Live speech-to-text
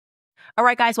All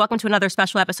right, guys, welcome to another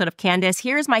special episode of Candace.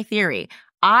 Here's my theory.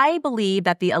 I believe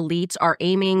that the elites are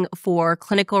aiming for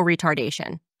clinical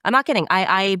retardation. I'm not kidding.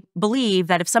 I believe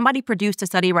that if somebody produced a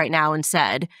study right now and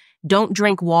said, don't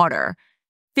drink water,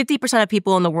 50% of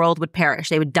people in the world would perish.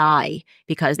 They would die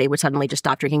because they would suddenly just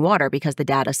stop drinking water because the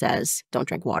data says don't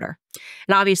drink water.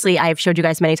 And obviously, I've showed you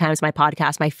guys many times in my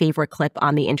podcast, my favorite clip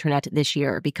on the internet this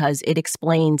year because it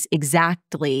explains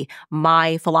exactly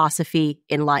my philosophy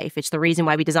in life. It's the reason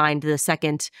why we designed the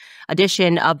second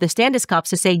edition of the Candace Cups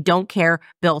to say, don't care,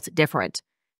 built different.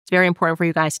 It's very important for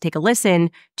you guys to take a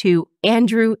listen to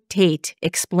Andrew Tate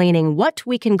explaining what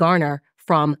we can garner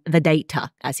from the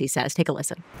data, as he says. Take a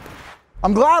listen.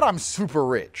 I'm glad I'm super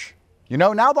rich. You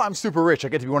know, now that I'm super rich, I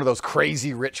get to be one of those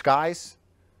crazy rich guys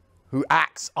who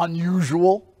acts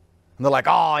unusual. And they're like,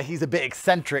 oh, he's a bit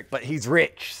eccentric, but he's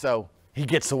rich, so he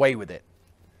gets away with it.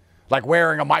 Like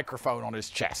wearing a microphone on his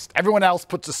chest. Everyone else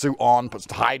puts a suit on,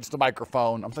 hides the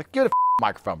microphone. I'm like, get a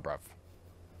microphone, bruv.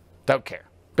 Don't care.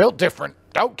 Built different.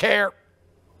 Don't care.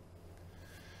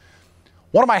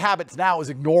 One of my habits now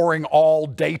is ignoring all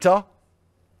data.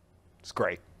 It's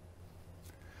great.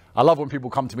 I love when people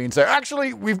come to me and say,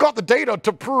 actually, we've got the data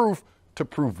to prove. To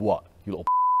prove what, you little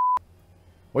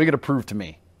What are you going to prove to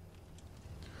me?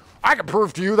 I can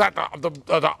prove to you that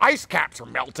the ice caps are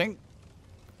melting.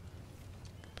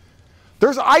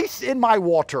 There's ice in my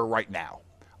water right now.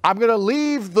 I'm going to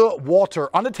leave the water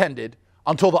unattended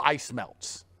until the ice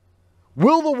melts.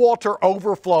 Will the water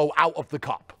overflow out of the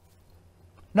cup?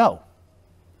 No.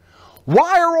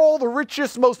 Why are all the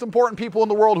richest, most important people in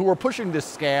the world who are pushing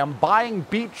this scam buying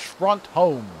beachfront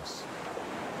homes?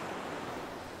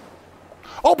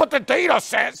 Oh, but the data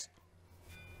says.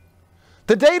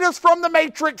 The data's from the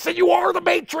Matrix, and you are the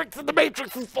Matrix, and the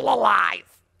Matrix is full of lies.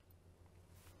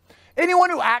 Anyone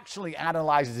who actually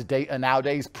analyzes the data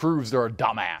nowadays proves they're a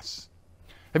dumbass.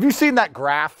 Have you seen that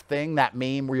graph thing, that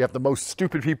meme, where you have the most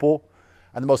stupid people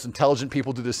and the most intelligent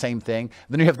people do the same thing? And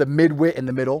then you have the midwit in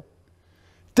the middle.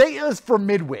 Data is for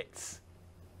midwits,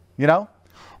 you know?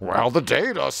 Well, the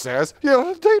data says,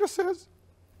 yeah, the data says.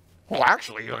 Well,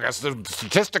 actually, I guess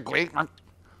statistically,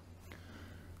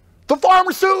 the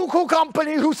pharmaceutical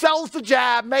company who sells the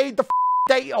jab made the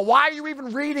data. Why are you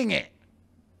even reading it?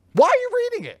 Why are you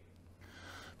reading it?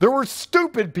 There were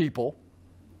stupid people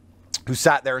who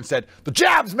sat there and said, the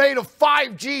jab's made of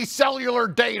 5G cellular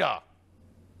data.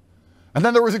 And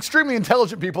then there was extremely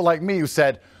intelligent people like me who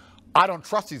said, I don't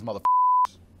trust these motherfuckers.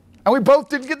 And we both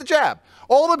didn't get the jab.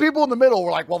 All the people in the middle were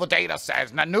like, well, the data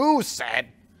says, and the news said.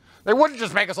 They wouldn't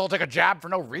just make us all take a jab for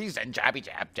no reason. Jabby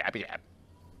jab, jabby jab.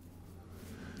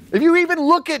 If you even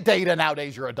look at data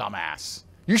nowadays, you're a dumbass.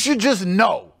 You should just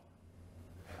know.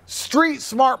 Street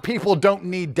smart people don't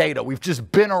need data. We've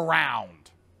just been around.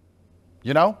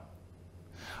 You know?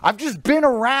 I've just been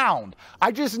around.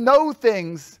 I just know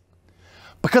things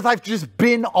because I've just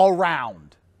been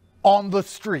around on the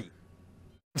street.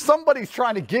 If somebody's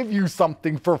trying to give you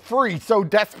something for free so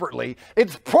desperately,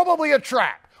 it's probably a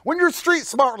trap. When you're street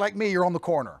smart like me, you're on the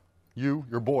corner. You,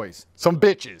 your boys, some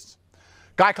bitches.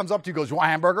 Guy comes up to you, goes, you want a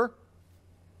hamburger?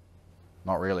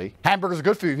 Not really. Hamburgers are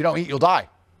good for you. If you don't eat, you'll die.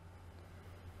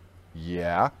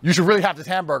 Yeah. You should really have this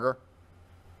hamburger.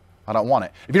 I don't want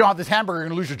it. If you don't have this hamburger, you're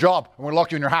going to lose your job. I'm going to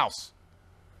lock you in your house.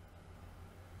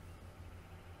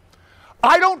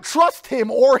 I don't trust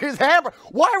him or his hamburger.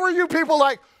 Why were you people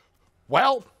like,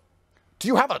 well, do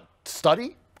you have a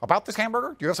study about this hamburger?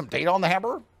 Do you have some data on the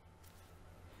hamburger?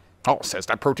 Oh, it says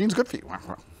that protein's good for you.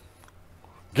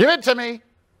 Give it to me.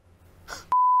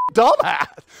 Dumbass.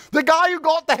 The guy who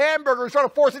got the hamburger is trying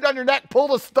to force it down your neck, pull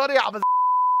the study out of his.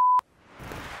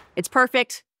 It's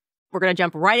perfect. We're going to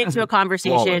jump right into a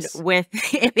conversation with,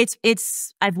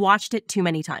 I've watched it too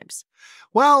many times.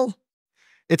 Well,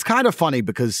 it's kind of funny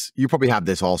because you probably have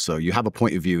this also. You have a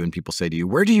point of view and people say to you,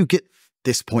 where do you get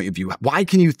this point of view? Why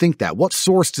can you think that? What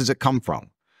source does it come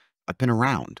from? I've been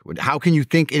around. How can you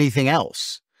think anything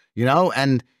else? You know,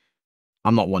 and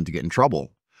I'm not one to get in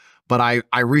trouble, but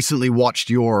I recently watched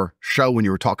your show when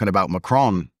you were talking about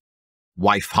Macron,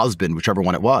 wife, husband, whichever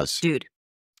one it was. Dude.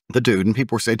 The dude. And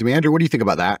people were saying to me, Andrew, what do you think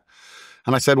about that?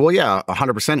 And I said, well, yeah,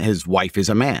 100% his wife is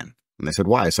a man. And they said,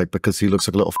 why? It's like, because he looks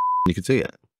like a little and you can see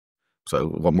it. So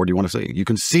what more do you want to see? You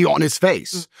can see on his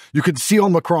face. You can see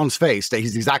on Macron's face that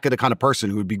he's exactly the kind of person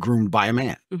who would be groomed by a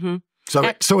man. Mm-hmm.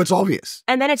 So it's obvious.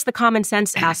 And then it's the common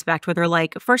sense aspect where they're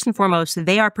like, first and foremost,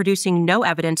 they are producing no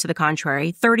evidence to the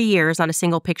contrary. 30 years not a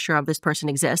single picture of this person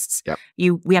exists. Yep.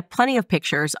 We have plenty of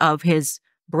pictures of his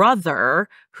brother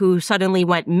who suddenly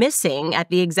went missing at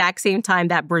the exact same time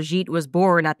that Brigitte was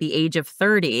born at the age of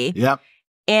 30. Yep.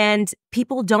 And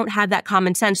people don't have that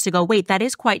common sense to go, wait, that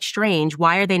is quite strange.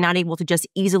 Why are they not able to just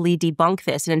easily debunk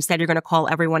this? And instead, you're going to call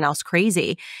everyone else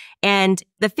crazy. And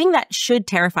the thing that should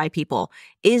terrify people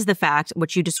is the fact,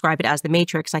 which you describe it as the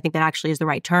matrix, I think that actually is the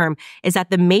right term, is that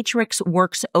the matrix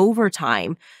works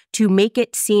overtime to make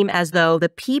it seem as though the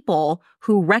people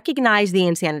who recognize the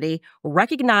insanity,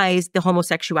 recognize the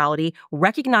homosexuality,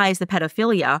 recognize the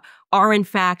pedophilia are in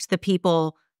fact the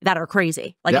people that are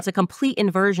crazy. Like it's a complete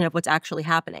inversion of what's actually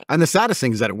happening. And the saddest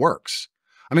thing is that it works.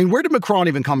 I mean, where did Macron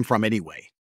even come from anyway?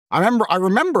 I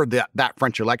remember that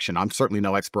French election. I'm certainly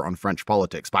no expert on French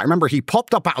politics, but I remember he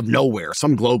popped up out of nowhere.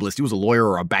 Some globalist, he was a lawyer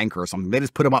or a banker or something. They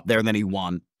just put him up there and then he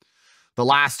won. The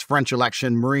last French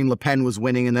election, Marine Le Pen was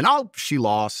winning and then, oh, she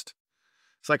lost.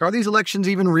 It's like, are these elections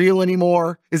even real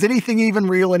anymore? Is anything even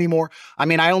real anymore? I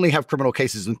mean, I only have criminal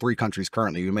cases in 3 countries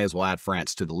currently. We may as well add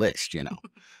France to the list, you know.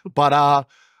 But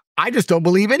I just don't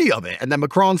believe any of it. And then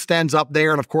Macron stands up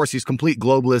there, and of course, he's complete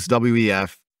globalist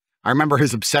WEF. I remember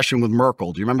his obsession with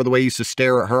Merkel. Do you remember the way he used to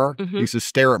stare at her? He used to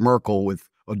stare at Merkel with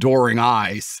adoring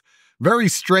eyes. Very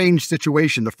strange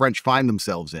situation the French find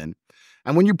themselves in.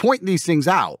 And when you point these things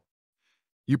out,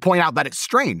 you point out that it's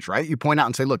strange, right? You point out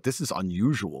and say, look, this is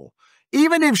unusual.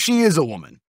 Even if she is a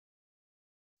woman,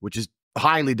 which is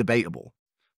highly debatable.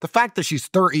 The fact that she's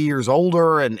 30 years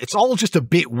older and it's all just a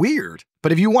bit weird.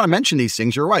 But if you want to mention these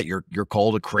things, you're right. You're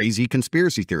called a crazy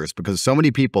conspiracy theorist because so many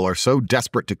people are so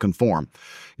desperate to conform.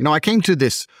 You know, I came to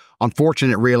this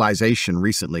unfortunate realization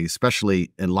recently,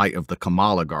 especially in light of the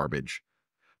Kamala garbage.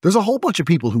 There's a whole bunch of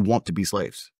people who want to be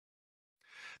slaves.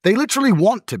 They literally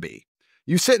want to be.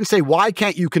 You sit and say, why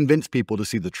can't you convince people to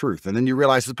see the truth? And then you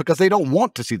realize it's because they don't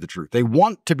want to see the truth. They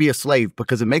want to be a slave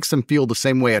because it makes them feel the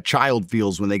same way a child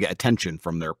feels when they get attention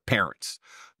from their parents.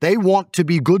 They want to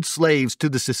be good slaves to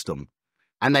the system,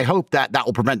 and they hope that that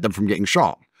will prevent them from getting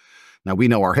shot. Now, we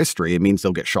know our history. It means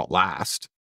they'll get shot last,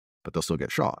 but they'll still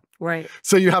get shot. Right.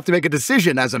 So you have to make a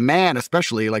decision as a man,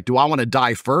 especially, like, do I want to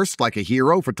die first like a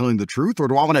hero for telling the truth, or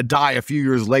do I want to die a few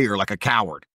years later like a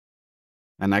coward?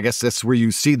 And I guess that's where you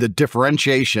see the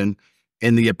differentiation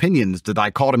in the opinions, the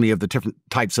dichotomy of the different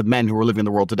types of men who are living in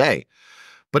the world today.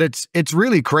 But it's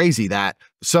really crazy that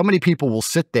so many people will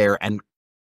sit there and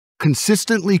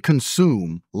consistently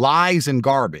consume lies and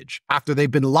garbage after they've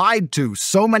been lied to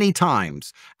so many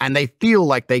times, and they feel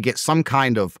like they get some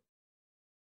kind of,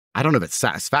 I don't know if it's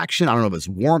satisfaction, I don't know if it's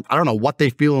warmth, I don't know what they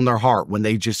feel in their heart when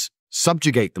they just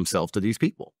subjugate themselves to these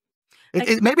people.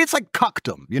 Maybe it's like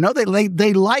cuckdom, you know, they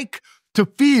like to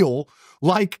feel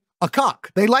like a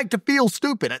cuck. They like to feel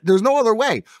stupid. There's no other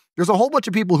way. There's a whole bunch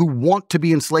of people who want to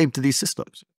be enslaved to these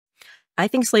systems. I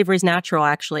think slavery is natural,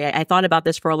 actually. I thought about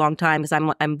this for a long time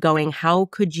because I'm going, how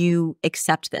could you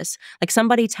accept this? Like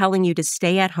somebody telling you to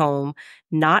stay at home,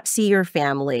 not see your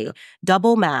family,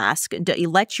 double mask,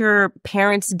 let your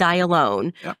parents die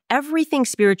alone. Yep. Everything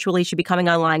spiritually should be coming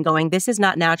online going, this is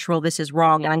not natural, this is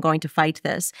wrong, and I'm going to fight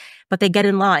this. But they get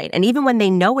in line. And even when they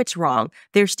know it's wrong,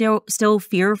 they're still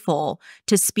fearful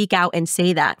to speak out and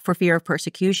say that for fear of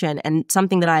persecution. And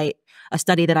something that a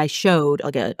study that I showed,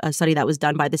 like a study that was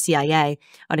done by the CIA,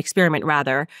 an experiment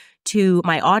rather, to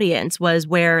my audience was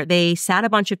where they sat a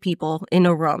bunch of people in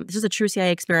a room. This is a true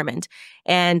CIA experiment.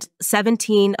 And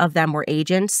 17 of them were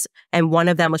agents, and one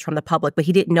of them was from the public, but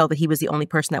he didn't know that he was the only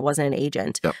person that wasn't an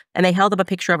agent. Yep. And they held up a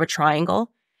picture of a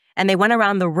triangle, and they went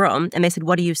around the room, and they said,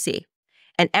 what do you see?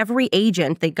 And every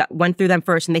agent, went through them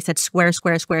first, and they said, square,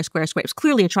 square, square, square, square. It was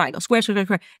clearly a triangle, square, square, square,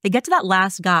 square. They get to that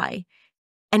last guy,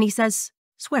 and he says,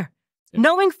 square. Yep.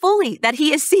 Knowing fully that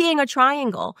he is seeing a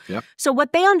triangle. Yep. So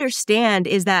what they understand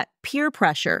is that peer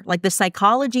pressure, like the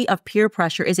psychology of peer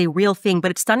pressure is a real thing, but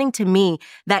it's stunning to me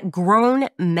that grown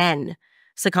men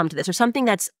succumb to this or something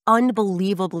that's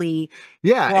unbelievably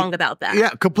wrong about that. Yeah,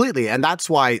 completely. And that's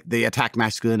why they attack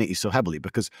masculinity so heavily,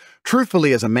 because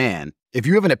truthfully, as a man, if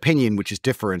you have an opinion which is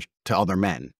different to other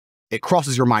men, it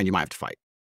crosses your mind, you might have to fight.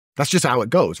 That's just how it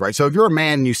goes, right? So if you're a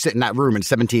man and you sit in that room and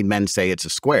 17 men say it's a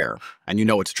square and you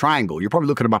know it's a triangle, you're probably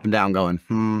looking them up and down going,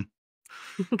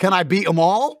 can I beat them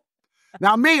all?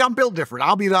 Now me, I'm built different.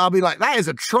 I'll be like, that is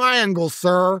a triangle,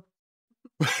 sir.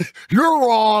 You're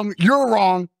wrong. You're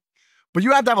wrong. But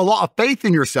you have to have a lot of faith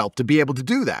in yourself to be able to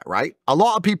do that, right? A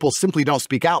lot of people simply don't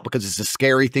speak out because it's a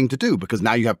scary thing to do, because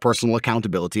now you have personal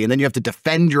accountability and then you have to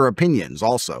defend your opinions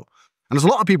also. And there's a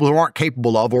lot of people who aren't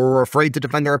capable of or are afraid to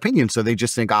defend their opinions, so they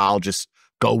just think, I'll just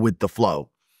go with the flow.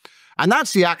 And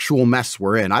that's the actual mess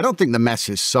we're in. I don't think the mess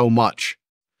is so much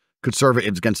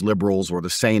conservatives against liberals or the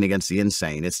sane against the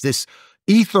insane. It's this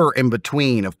ether in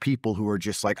between of people who are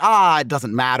just like, it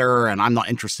doesn't matter, and I'm not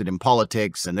interested in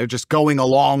politics, and they're just going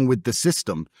along with the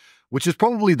system. which is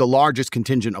probably the largest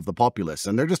contingent of the populace.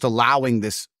 And they're just allowing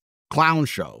this clown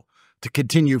show to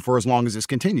continue for as long as it's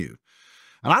continued.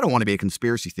 And I don't want to be a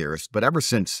conspiracy theorist, but ever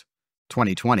since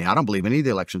 2020, I don't believe any of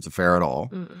the elections are fair at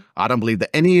all. I don't believe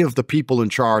that any of the people in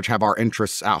charge have our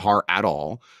interests at heart at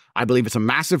all. I believe it's a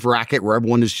massive racket where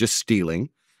everyone is just stealing.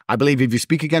 I believe if you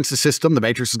speak against the system, the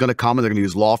Matrix is going to come and they're going to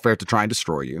use lawfare to try and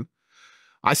destroy you.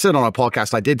 I said on a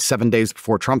podcast I did 7 days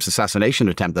before Trump's assassination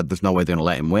attempt that there's no way they're going to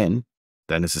let him win.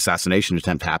 Then his assassination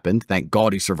attempt happened. Thank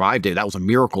God he survived it. That was a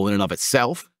miracle in and of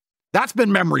itself. That's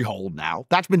been memory hold now.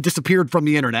 That's been disappeared from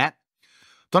the internet.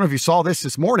 Don't know if you saw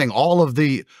this morning. All of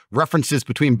the references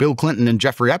between Bill Clinton and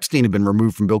Jeffrey Epstein have been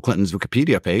removed from Bill Clinton's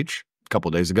Wikipedia page a couple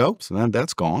of days ago. So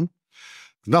that's gone.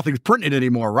 Nothing's printed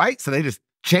anymore, right? So they just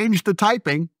changed the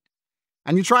typing.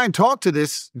 And you try and talk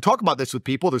about this with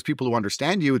people. There's people who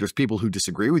understand you. There's people who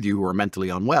disagree with you who are mentally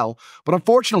unwell. But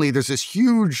unfortunately, there's this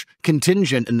huge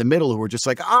contingent in the middle who are just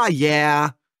like, yeah,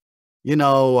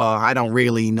 I don't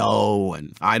really know.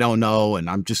 And I don't know. And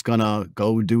I'm just going to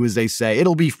go do as they say.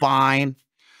 It'll be fine.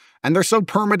 And they're so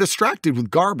perma-distracted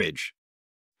with garbage.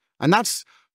 And that's,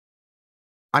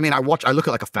 I look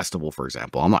at like a festival, for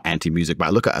example. I'm not anti-music, but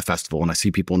I look at a festival and I see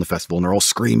people in the festival and they're all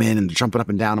screaming and jumping up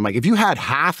and down. I'm like, if you had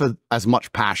half as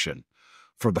much passion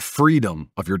for the freedom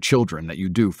of your children that you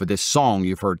do for this song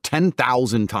you've heard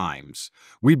 10,000 times,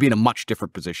 we'd be in a much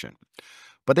different position.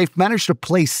 But they've managed to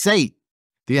placate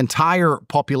the entire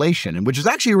population, and which is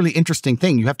actually a really interesting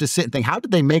thing. You have to sit and think, how did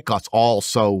they make us all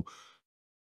so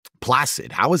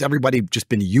placid? How has everybody just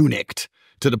been eunuched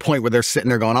to the point where they're sitting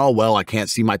there going, oh, well, I can't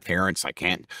see my parents. I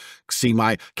can't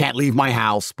leave my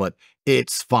house, but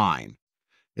it's fine.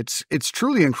 It's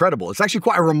truly incredible. It's actually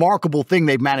quite a remarkable thing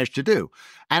they've managed to do.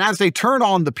 And as they turn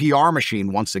on the PR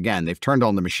machine once again, they've turned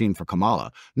on the machine for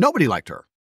Kamala. Nobody liked her.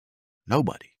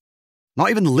 Nobody.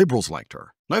 Not even the liberals liked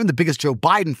her. Not even the biggest Joe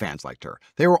Biden fans liked her.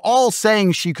 They were all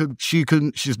saying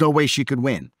she's no way she could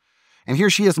win. And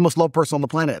here she is, the most loved person on the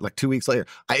planet, like 2 weeks later.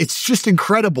 It's just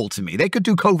incredible to me. They could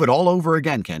do COVID all over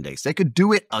again, Candace. They could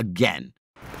do it again.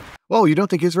 Whoa, you don't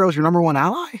think Israel's your number one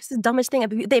ally? It's the dumbest thing.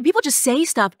 People just say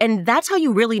stuff, and that's how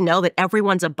you really know that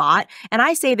everyone's a bot. And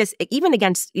I say this even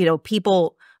against,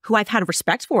 people who I've had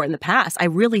respect for in the past. I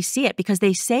really see it because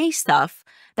they say stuff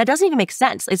that doesn't even make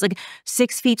sense. It's like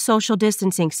 6 feet social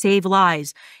distancing, save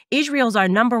lives. Israel's our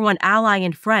number one ally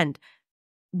and friend.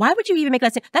 Why would you even make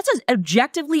that statement? That's an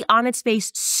objectively, on its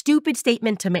face, stupid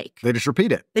statement to make. They just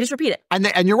repeat it.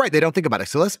 And you're right. They don't think about it.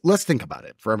 So let's think about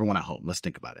it for everyone at home. Let's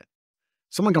think about it.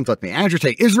 Someone comes up to me, Andrew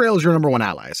Tate, Israel is your number one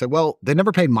ally. I said, well, they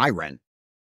never paid my rent.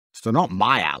 So they're not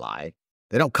my ally.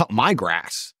 They don't cut my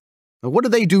grass. Now, what do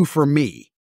they do for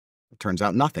me? It turns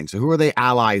out nothing. So who are they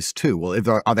allies to?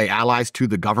 Well, are they allies to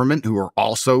the government who are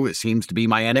also, it seems to be,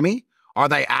 my enemy? Are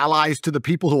they allies to the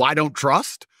people who I don't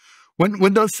trust?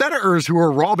 When those senators who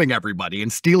are robbing everybody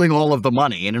and stealing all of the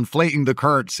money and inflating the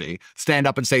currency stand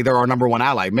up and say they're our number one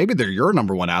ally, maybe they're your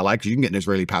number one ally because you can get an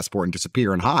Israeli passport and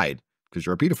disappear and hide because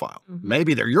you're a pedophile.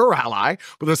 Maybe they're your ally,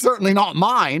 but they're certainly not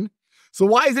mine. So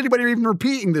why is anybody even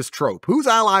repeating this trope? Whose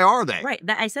ally are they? Right.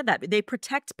 I said that. They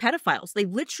protect pedophiles.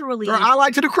 They're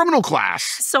allied to the criminal class.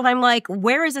 So I'm like,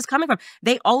 where is this coming from?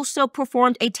 They also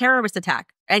performed a terrorist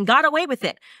attack and got away with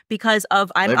it because of,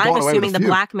 I'm assuming, the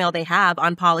blackmail they have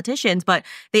on politicians. But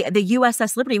the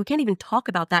USS Liberty, we can't even talk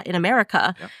about that in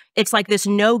America. Yep. It's like this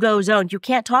no-go zone. You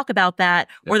can't talk about that,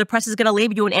 or the press is going to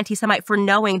label you an anti-Semite for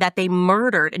knowing that they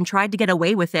murdered and tried to get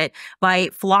away with it by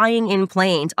flying in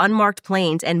planes, unmarked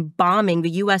planes, and bombing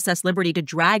the USS Liberty to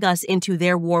drag us into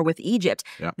their war with Egypt.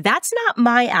 Yep. That's not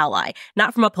my ally.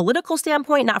 Not from a political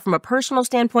standpoint, not from a personal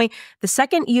standpoint. The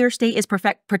second your state is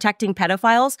protecting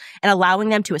pedophiles and allowing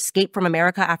them to escape from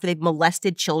America after they've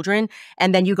molested children,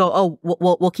 and then you go, oh,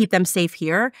 we'll keep them safe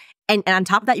here. And on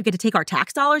top of that, you get to take our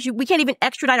tax dollars. We can't even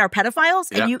extradite our pedophiles.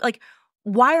 Yeah. And you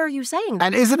why are you saying that?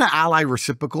 And isn't an ally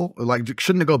reciprocal? Like,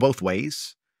 shouldn't it go both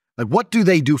ways? Like, what do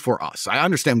they do for us? I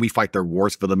understand we fight their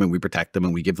wars for them and we protect them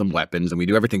and we give them weapons and we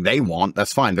do everything they want.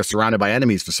 That's fine. They're surrounded by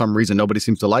enemies for some reason. Nobody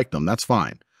seems to like them. That's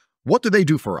fine. What do they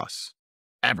do for us?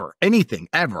 Ever. Anything.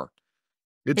 Ever.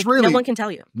 It's really... No one can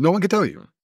tell you. No one can tell you.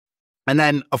 And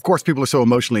then, of course, people are so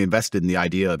emotionally invested in the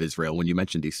idea of Israel. When you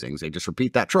mention these things, they just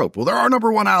repeat that trope. Well, they're our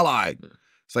number one ally.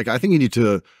 It's like, I think you need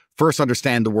to first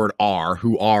understand the word "are,"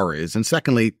 who "are" is, and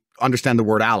secondly, understand the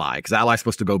word ally, because ally is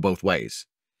supposed to go both ways.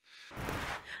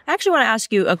 I actually want to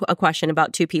ask you a question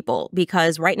about two people,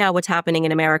 because right now what's happening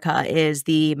in America is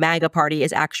the MAGA party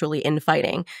is actually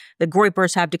infighting. The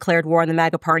Groypers have declared war on the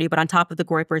MAGA party, but on top of the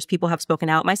Groypers, people have spoken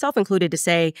out, myself included, to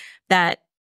say that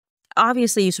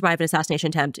obviously you survive an assassination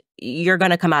attempt, you're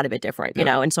going to come out of it different, you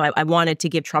know? And so I wanted to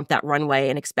give Trump that runway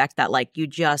and expect that, like, you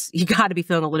got to be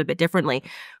feeling a little bit differently.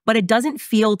 But it doesn't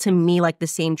feel to me like the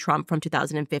same Trump from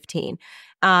 2015.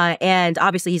 And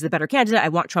obviously he's the better candidate. I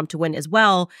want Trump to win as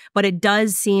well. But it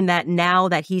does seem that now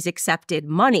that he's accepted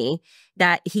money,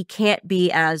 that he can't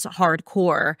be as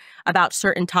hardcore about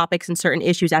certain topics and certain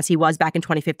issues as he was back in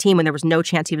 2015 when there was no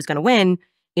chance he was going to win.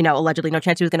 You know, allegedly no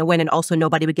chance he was going to win, and also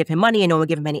nobody would give him money and no one would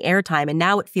give him any airtime. And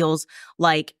now it feels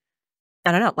like,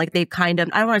 I don't know, like they've kind of,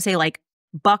 I don't want to say like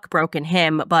buck broken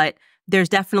him, but there's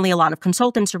definitely a lot of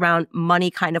consultants around money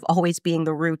kind of always being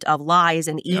the root of lies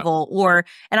and evil,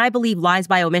 and I believe lies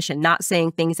by omission, not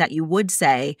saying things that you would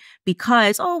say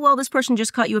because, oh, well, this person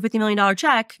just cut you a $50 million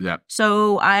check.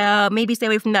 So I maybe stay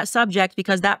away from that subject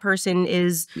because that person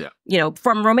is, you know,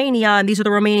 from Romania and these are the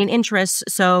Romanian interests.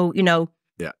 So, you know,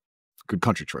 good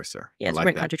country choice there. Yeah, it's like a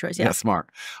great that. country choice. Yeah, smart.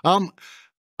 I'm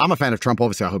a fan of Trump.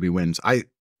 Obviously, I hope he wins.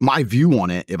 My view on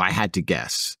it, if I had to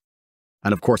guess,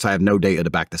 and of course I have no data to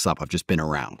back this up, I've just been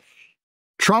around.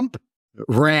 Trump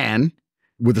ran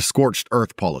with a scorched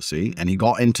earth policy and he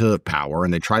got into power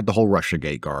and they tried the whole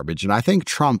Russiagate garbage. And I think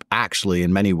Trump actually,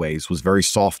 in many ways, was very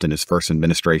soft in his first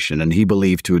administration. And he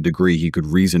believed to a degree he could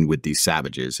reason with these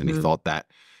savages. And he thought that,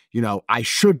 you know, I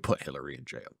should put Hillary in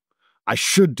jail. I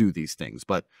should do these things.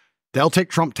 But they'll take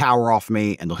Trump Tower off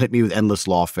me and they'll hit me with endless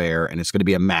lawfare and it's going to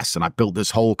be a mess. And I built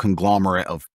this whole conglomerate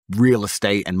of real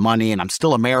estate and money and I'm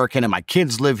still American and my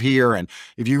kids live here. And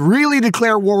if you really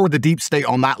declare war with the deep state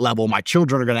on that level, my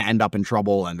children are going to end up in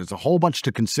trouble. And there's a whole bunch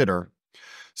to consider.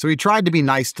 So he tried to be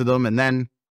nice to them. And then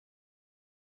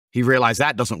he realized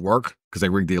that doesn't work because they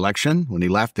rigged the election. When he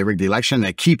left, they rigged the election.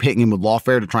 They keep hitting him with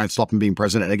lawfare to try and stop him being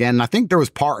president again. And I think there was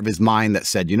part of his mind that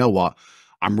said, you know what?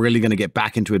 I'm really going to get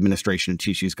back into administration and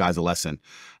teach these guys a lesson.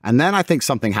 And then I think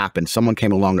something happened. Someone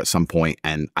came along at some point,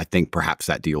 and I think perhaps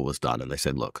that deal was done. And they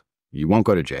said, look, you won't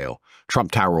go to jail.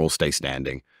 Trump Tower will stay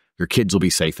standing. Your kids will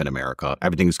be safe in America.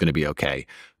 Everything's going to be okay.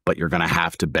 But you're going to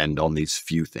have to bend on these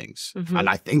few things. And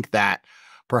I think that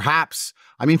perhaps,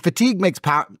 I mean, fatigue makes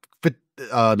power.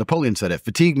 Napoleon said it.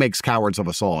 Fatigue makes cowards of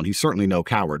us all. And he's certainly no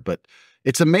coward. But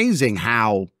it's amazing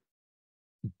how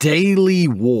daily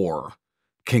war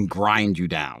can grind you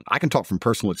down. I can talk from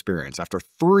personal experience. After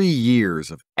 3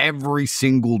 years of every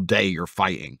single day you're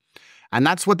fighting, and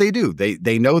that's what they do.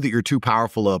 They know that you're too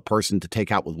powerful a person to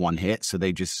take out with one hit, so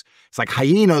they just, it's like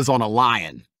hyenas on a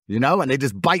lion, you know, and they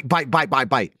just bite.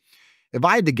 If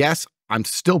I had to guess, I'm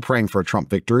still praying for a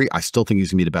Trump victory. I still think he's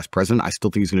going to be the best president. I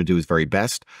still think he's going to do his very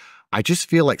best. I just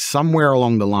feel like somewhere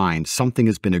along the line, something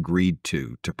has been agreed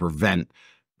to prevent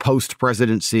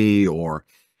post-presidency or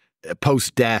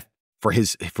post-death for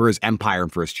his empire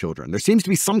and for his children. There seems to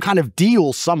be some kind of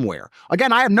deal somewhere.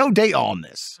 Again, I have no data on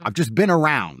this. I've just been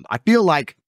around. I feel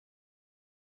like,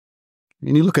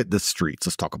 and you look at the streets,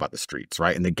 let's talk about the streets,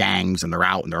 right? And the gangs, and they're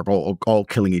out and they're all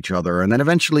killing each other. And then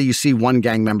eventually you see one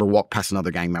gang member walk past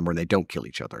another gang member and they don't kill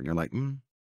each other. And you're like,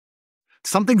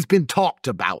 something's been talked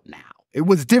about now. It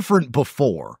was different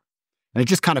before. And it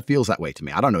just kind of feels that way to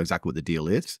me. I don't know exactly what the deal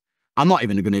is. I'm not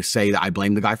even going to say that I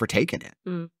blame the guy for taking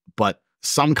it, but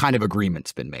some kind of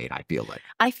agreement's been made, I feel like.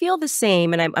 I feel the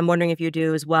same, and I'm wondering if you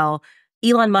do as well.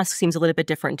 Elon Musk seems a little bit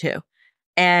different too.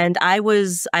 And I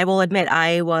will admit,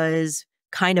 I was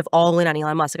kind of all in on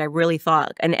Elon Musk. Like I really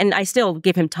thought, and I still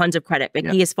give him tons of credit, but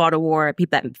he has fought a war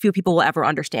that few people will ever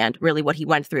understand really what he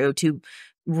went through to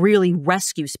really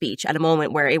rescue speech at a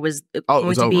moment where it was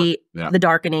going to be the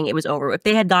darkening. It was over. If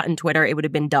they had gotten Twitter, it would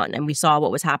have been done. And we saw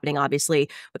what was happening, obviously,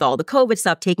 with all the COVID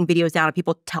stuff, taking videos down of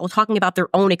people talking about their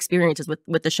own experiences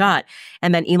with the shot.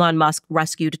 And then Elon Musk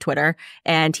rescued Twitter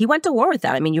and he went to war with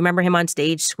that. I mean, you remember him on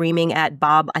stage screaming at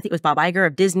I think it was Bob Iger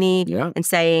of Disney and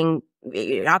saying,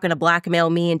 you're not going to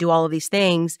blackmail me and do all of these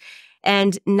things.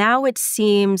 And now it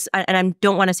seems, and I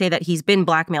don't want to say that he's been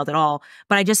blackmailed at all,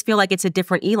 but I just feel like it's a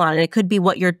different Elon. And it could be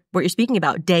what you're speaking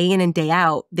about. Day in and day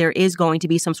out, there is going to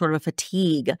be some sort of a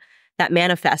fatigue that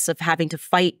manifests of having to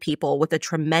fight people with a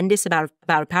tremendous amount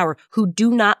of power who do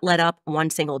not let up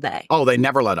one single day. Oh, they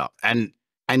never let up. And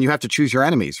you have to choose your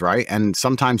enemies, right? And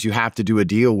sometimes you have to do a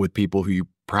deal with people who you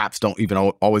perhaps don't even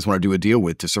always want to do a deal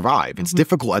with to survive. It's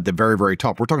difficult at the very, very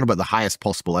top. We're talking about the highest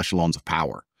possible echelons of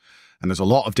power. And there's a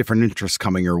lot of different interests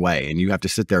coming your way. And you have to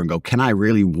sit there and go, can I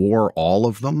really war all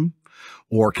of them?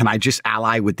 Or can I just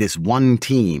ally with this one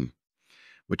team?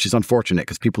 Which is unfortunate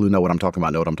because people who know what I'm talking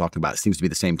about know what I'm talking about. It seems to be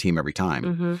the same team every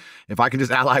time. If I can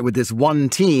just ally with this one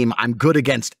team, I'm good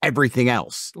against everything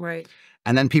else. Right.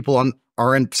 And then people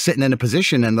are sitting in a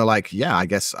position and they're like, yeah, I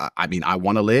guess, I mean, I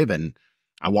want to live and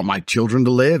I want my children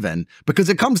to live. And because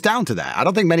it comes down to that. I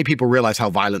don't think many people realize how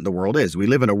violent the world is. We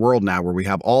live in a world now where we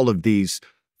have all of these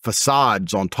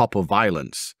facades on top of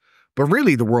violence. But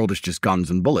really, the world is just guns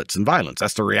and bullets and violence.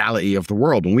 That's the reality of the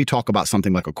world. When we talk about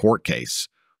something like a court case,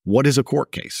 what is a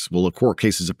court case? Well, a court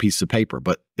case is a piece of paper.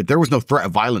 But if there was no threat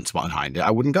of violence behind it,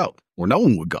 I wouldn't go, or no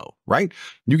one would go, right?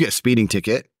 You get a speeding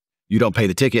ticket. You don't pay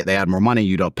the ticket. They add more money.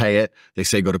 You don't pay it. They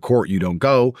say go to court. You don't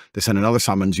go. They send another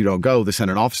summons. You don't go. They send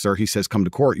an officer. He says come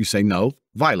to court. You say no.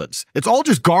 Violence. It's all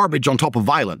just garbage on top of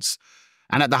violence.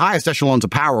 And at the highest echelons of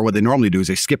power, what they normally do is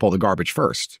they skip all the garbage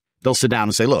first. They'll sit down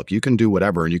and say, look, you can do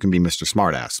whatever and you can be Mr.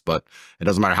 Smartass, but it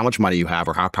doesn't matter how much money you have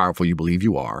or how powerful you believe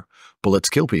you are. Bullets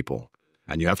kill people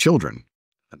and you have children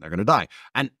and they're going to die.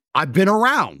 And I've been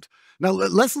around. Now,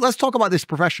 let's talk about this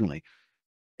professionally.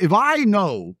 If I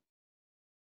know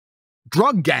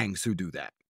drug gangs who do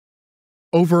that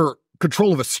over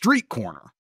control of a street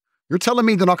corner, you're telling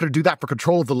me they're not going to do that for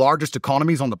control of the largest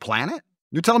economies on the planet?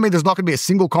 You're telling me there's not going to be a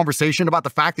single conversation about the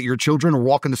fact that your children are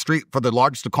walking the street for the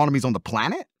largest economies on the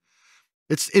planet?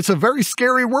 It's a very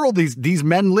scary world these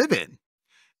men live in.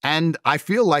 And I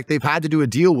feel like they've had to do a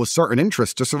deal with certain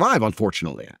interests to survive,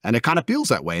 unfortunately. And it kind of feels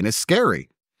that way, and it's scary.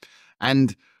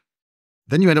 And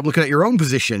then you end up looking at your own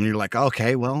position, and you're like,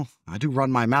 okay, well, I do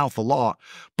run my mouth a lot.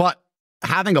 But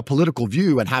having a political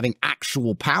view and having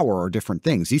actual power are different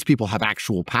things. These people have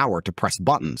actual power to press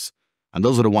buttons. And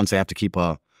those are the ones they have to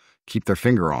keep their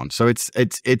finger on. So it's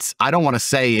I don't want to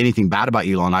say anything bad about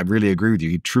Elon. I really agree with you.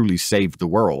 He truly saved the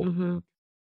world. Mm-hmm.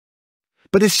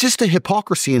 But it's just a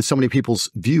hypocrisy in so many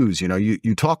people's views. You know,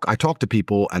 I talk to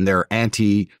people and they're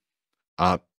anti,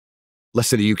 let's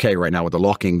say the UK right now, where they're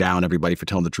locking down everybody for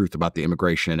telling the truth about the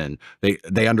immigration. And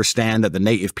they understand that the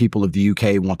native people of the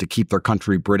UK want to keep their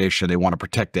country British and they want to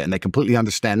protect it. And they completely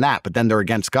understand that. But then they're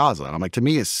against Gaza. And I'm like, to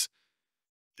me,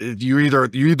 you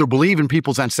either believe in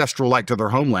people's ancestral right to their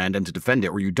homeland and to defend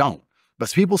it, or you don't.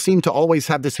 But people seem to always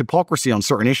have this hypocrisy on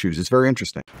certain issues. It's very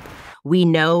interesting. We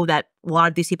know that a lot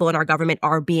of these people in our government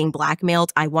are being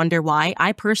blackmailed. I wonder why.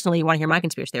 I personally want to hear my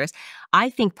conspiracy theories. I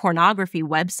think pornography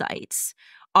websites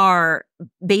are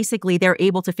basically, they're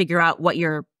able to figure out what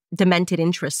your demented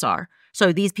interests are.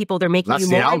 So these people, they're making you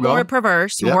more and more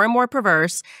perverse, more and more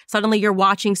perverse. Suddenly you're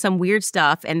watching some weird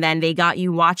stuff, and then they got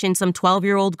you watching some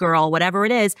 12-year-old girl, whatever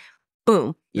it is.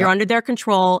 Boom, you're under their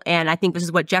control. And I think this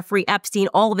is what Jeffrey Epstein,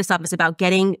 all of this stuff is about,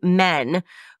 getting men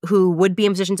who would be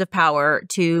in positions of power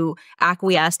to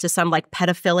acquiesce to some like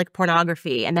pedophilic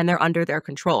pornography, and then they're under their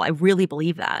control. I really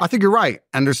believe that. I think you're right.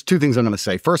 And there's two things I'm going to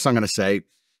say. First, I'm going to say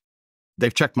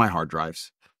they've checked my hard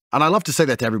drives. And I love to say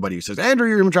that to everybody who says, Andrew,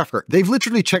 you're a human trafficker. They've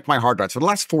literally checked my hard drives. For the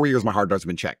last 4 years, my hard drives have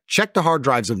been checked. Check the hard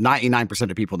drives of 99%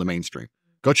 of people in the mainstream.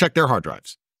 Go check their hard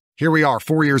drives. Here we are,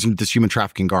 4 years into this human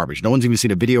trafficking garbage. No one's even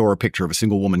seen a video or a picture of a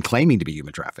single woman claiming to be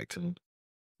human trafficked.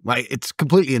 Like, it's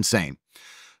completely insane.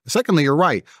 Secondly, you're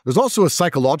right. There's also a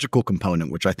psychological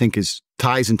component, which I think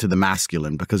ties into the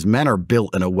masculine, because men are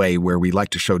built in a way where we like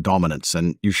to show dominance,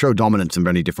 and you show dominance in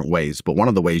many different ways. But one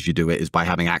of the ways you do it is by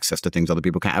having access to things other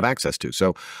people can't have access to.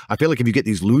 So I feel like if you get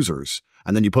these losers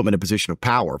and then you put them in a position of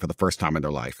power for the first time in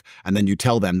their life, and then you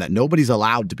tell them that nobody's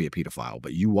allowed to be a pedophile,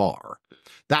 but you are,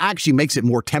 that actually makes it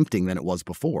more tempting than it was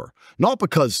before. Not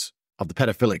because of the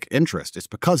pedophilic interest. It's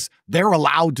because they're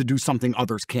allowed to do something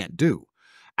others can't do.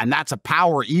 And that's a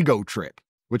power ego trip,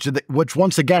 which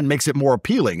once again makes it more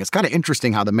appealing. It's kind of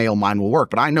interesting how the male mind will work.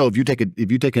 But I know if you take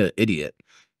an idiot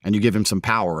and you give him some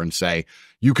power and say,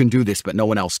 you can do this, but no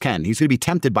one else can, he's going to be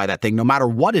tempted by that thing no matter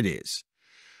what it is.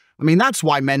 I mean, that's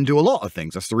why men do a lot of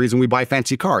things. That's the reason we buy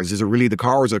fancy cars. Is it really the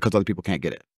car, or is it because other people can't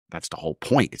get it? That's the whole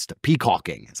point. It's the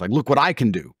peacocking. It's like, look what I can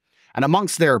do. And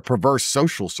amongst their perverse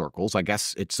social circles, I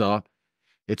guess it's a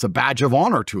badge of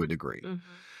honor to a degree. Mm-hmm.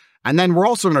 And then we're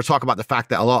also going to talk about the fact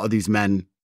that a lot of these men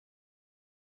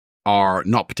are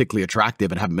not particularly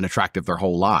attractive and haven't been attractive their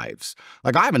whole lives.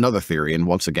 Like, I have another theory, and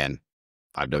once again,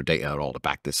 I have no data at all to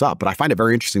back this up, but I find it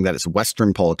very interesting that it's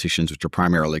Western politicians which are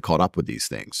primarily caught up with these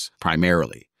things,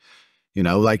 primarily. You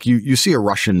know, like you see a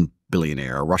Russian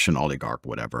billionaire, a Russian oligarch,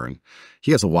 whatever, and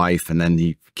he has a wife, and then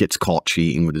he gets caught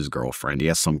cheating with his girlfriend. He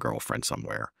has some girlfriend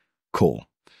somewhere. Cool.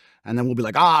 And then we'll be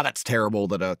like, that's terrible.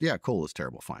 Yeah, cool, it's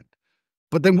terrible, fine.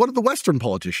 But then what do the Western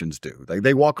politicians do?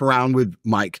 They walk around with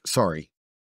Michelle.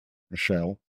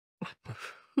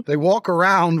 They walk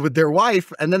around with their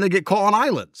wife, and then they get caught on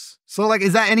islands. So, like,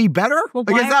 is that any better? Well,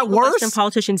 like, why is that are the worse? Western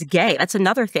politicians gay? That's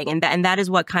another thing. And that is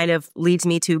what kind of leads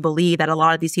me to believe that a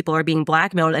lot of these people are being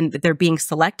blackmailed and they're being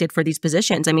selected for these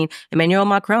positions. I mean, Emmanuel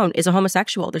Macron is a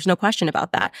homosexual. There's no question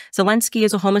about that. Zelensky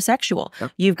is a homosexual.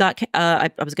 Yep. You've got, I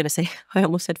was going to say, I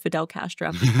almost said Fidel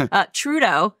Castro.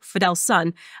 Trudeau, Fidel's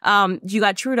son. You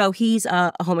got Trudeau, he's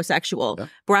a homosexual. Yep.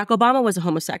 Barack Obama was a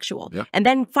homosexual. Yep. And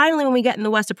then finally, when we get in the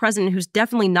West, a president who's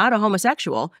definitely not a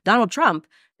homosexual, Donald Trump,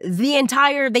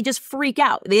 they just freak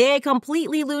out. They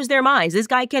completely lose their minds. This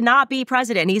guy cannot be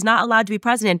president. He's not allowed to be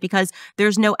president because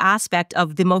there's no aspect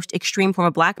of the most extreme form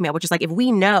of blackmail, which is like, if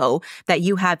we know that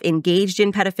you have engaged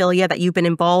in pedophilia, that you've been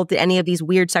involved in any of these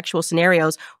weird sexual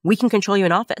scenarios, we can control you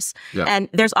in office. Yeah. And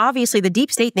there's obviously the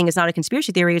deep state thing is not a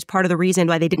conspiracy theory. It's part of the reason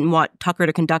why they didn't want Tucker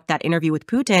to conduct that interview with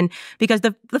Putin, because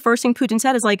the first thing Putin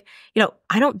said is like,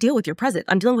 I don't deal with your president.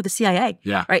 I'm dealing with the CIA.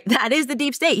 Yeah. Right. That is the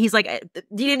deep state. He's like,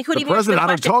 the president, I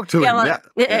don't talk to him.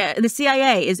 The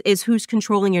CIA is who's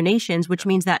controlling your nations, which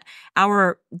means that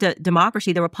our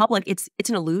democracy, the republic, it's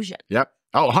an illusion. Yep.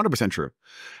 Oh, 100% true.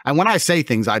 And when I say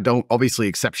things, I don't, obviously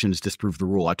exceptions disprove the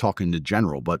rule. I talk in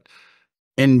general, but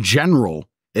in general,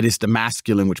 it is the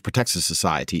masculine which protects the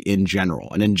society in general.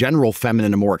 And in general,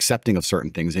 feminine are more accepting of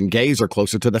certain things, and gays are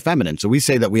closer to the feminine. So we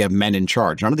say that we have men in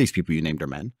charge. None of these people you named are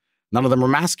men. None of them are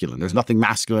masculine. There's nothing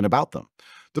masculine about them.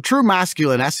 The true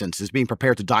masculine essence is being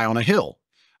prepared to die on a hill.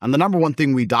 And the number one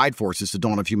thing we died for since the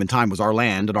dawn of human time was our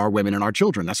land and our women and our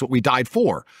children. That's what we died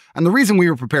for. And the reason we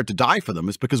were prepared to die for them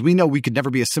is because we know we could never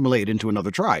be assimilated into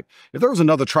another tribe. If there was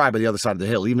another tribe on the other side of the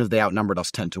hill, even if they outnumbered us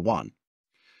 10-1,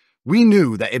 we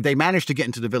knew that if they managed to get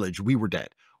into the village, we were dead.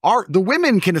 The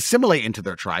women can assimilate into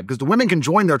their tribe because the women can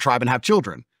join their tribe and have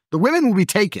children. The women will be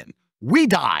taken. We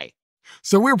die.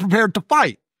 So we were prepared to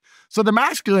fight. So the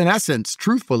masculine essence,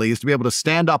 truthfully, is to be able to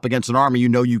stand up against an army you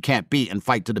know you can't beat and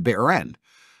fight to the bitter end.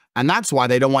 And that's why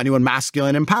they don't want anyone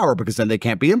masculine in power, because then they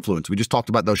can't be influenced. We just talked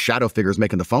about those shadow figures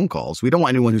making the phone calls. We don't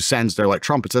want anyone who sends their like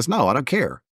Trump and says, no, I don't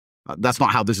care. That's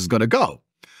not how this is going to go.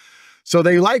 So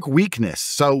they like weakness.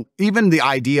 So even the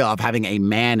idea of having a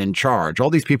man in charge, all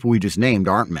these people we just named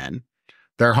aren't men.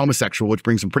 They're homosexual, which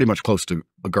brings them pretty much close to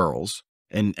girls.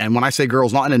 And when I say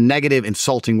girls, not in a negative,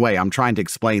 insulting way, I'm trying to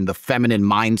explain the feminine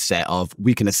mindset of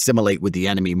we can assimilate with the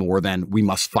enemy more than we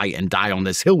must fight and die on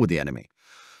this hill with the enemy.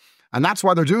 And that's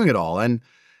why they're doing it all. And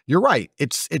you're right.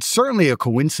 It's certainly a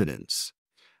coincidence.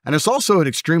 And it's also an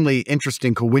extremely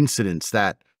interesting coincidence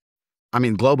that,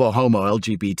 global homo,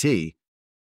 LGBT,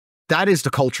 that is the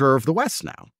culture of the West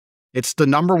now. It's the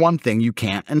number one thing you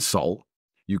can't insult.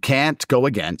 You can't go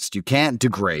against, you can't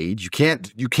degrade, you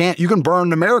can burn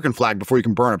an American flag before you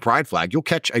can burn a pride flag. You'll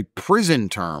catch a prison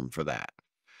term for that.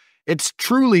 It's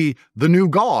truly the new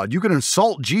God. You can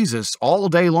insult Jesus all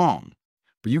day long,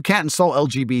 but you can't insult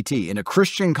LGBT in a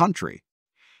Christian country.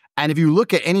 And if you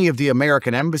look at any of the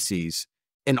American embassies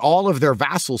in all of their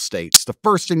vassal states, the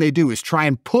first thing they do is try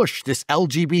and push this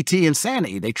LGBT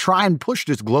insanity. They try and push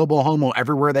this global homo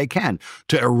everywhere they can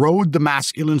to erode the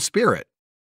masculine spirit.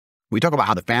 We talk about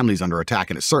how the family's under attack,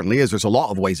 and it certainly is. There's a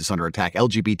lot of ways it's under attack.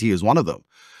 LGBT is one of them.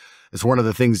 It's one of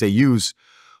the things they use.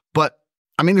 But,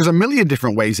 there's a million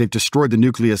different ways they've destroyed the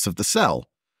nucleus of the cell.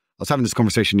 I was having this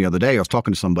conversation the other day. I was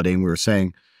talking to somebody, and we were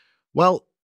saying, well,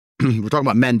 we're talking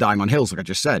about men dying on hills, like I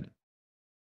just said.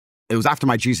 It was after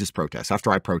my Jesus protest, after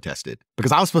I protested,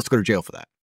 because I was supposed to go to jail for that,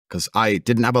 because I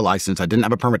didn't have a license. I didn't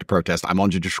have a permit to protest. I'm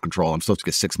on judicial control. I'm supposed to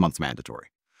get 6 months mandatory.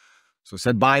 So I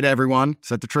said bye to everyone,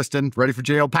 said to Tristan, ready for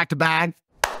jail, packed a bag,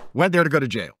 went there to go to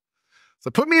jail. So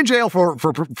put me in jail for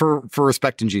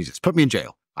respecting Jesus. Put me in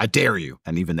jail. I dare you.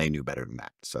 And even they knew better than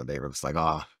that. So they were just like,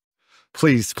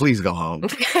 please go home.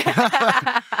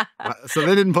 So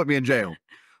they didn't put me in jail.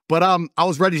 But I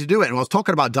was ready to do it. And I was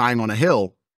talking about dying on a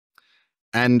hill.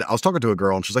 And I was talking to a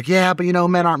girl, and she's like, yeah, but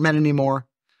men aren't men anymore.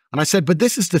 And I said, but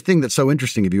this is the thing that's so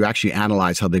interesting if you actually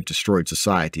analyze how they've destroyed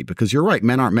society, because you're right,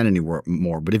 men aren't men anymore.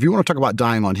 But if you want to talk about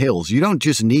dying on hills, you don't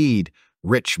just need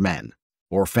rich men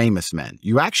or famous men.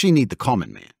 You actually need the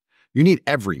common man. You need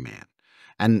every man.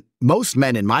 And most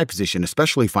men in my position,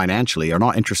 especially financially, are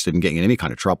not interested in getting in any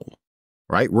kind of trouble,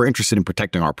 right? We're interested in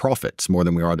protecting our profits more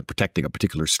than we are protecting a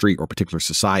particular street or a particular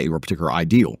society or a particular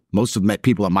ideal. Most of the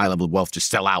people at my level of wealth just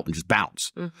sell out and just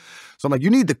bounce. Mm-hmm. So I'm like, you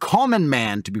need the common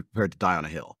man to be prepared to die on a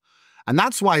hill. And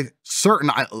that's why certain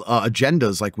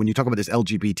agendas, like when you talk about this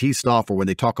LGBT stuff, or when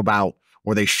they talk about,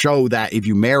 or they show that if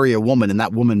you marry a woman and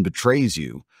that woman betrays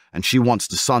you and she wants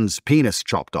the son's penis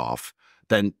chopped off,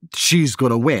 then she's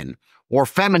going to win. Or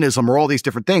feminism, or all these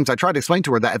different things. I tried to explain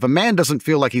to her that if a man doesn't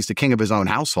feel like he's the king of his own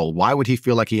household, why would he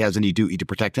feel like he has any duty to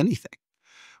protect anything?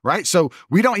 right? So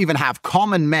we don't even have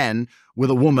common men with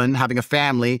a woman having a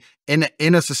family in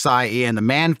a society, and the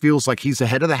man feels like he's the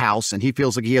head of the house and he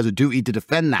feels like he has a duty to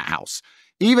defend that house.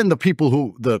 Even the people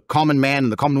who, the common man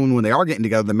and the common woman, when they are getting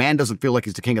together, the man doesn't feel like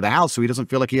he's the king of the house, so he doesn't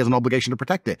feel like he has an obligation to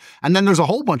protect it. And then there's a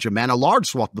whole bunch of men, a large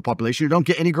swath of the population, who don't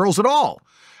get any girls at all.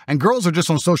 And girls are just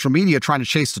on social media trying to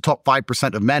chase the top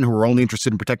 5% of men who are only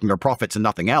interested in protecting their profits and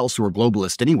nothing else, who are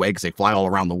globalist anyway because they fly all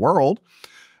around the world.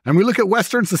 And we look at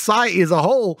Western society as a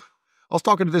whole. I was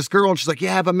talking to this girl and she's like,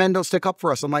 yeah, but men don't stick up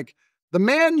for us. I'm like, the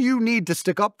man you need to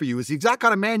stick up for you is the exact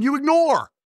kind of man you ignore.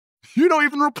 You don't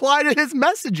even reply to his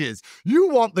messages. You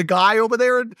want the guy over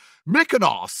there in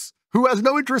Mykonos who has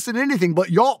no interest in anything but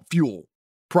yacht fuel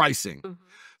pricing. Mm-hmm.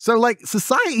 So like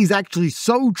society is actually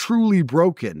so truly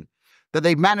broken that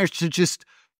they managed to just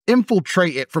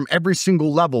infiltrate it from every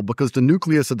single level because the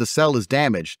nucleus of the cell is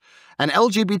damaged. And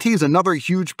LGBT is another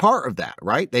huge part of that,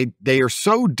 right? They are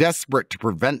so desperate to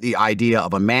prevent the idea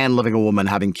of a man loving a woman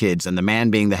having kids and the man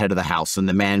being the head of the house and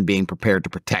the man being prepared to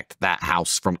protect that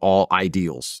house from all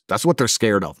ideals. That's what they're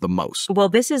scared of the most. Well,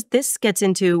 this gets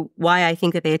into why I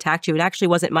think that they attacked you. It actually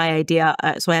wasn't my idea.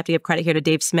 So I have to give credit here to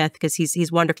Dave Smith because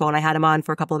he's wonderful. And I had him on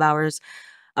for a couple of hours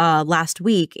last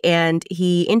week, and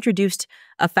he introduced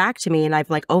a fact to me, and I'm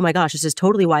like, oh my gosh, this is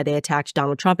totally why they attacked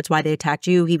Donald Trump. It's why they attacked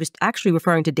you. He was actually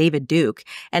referring to David Duke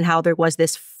and how there was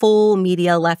this full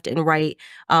media left and right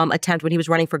attempt when he was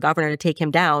running for governor to take him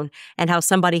down, and how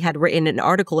somebody had written an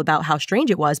article about how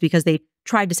strange it was because they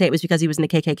tried to say it was because he was in the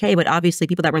KKK, but obviously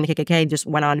people that were in the KKK just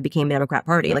went on and became the Democrat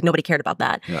Party. Yeah. Like nobody cared about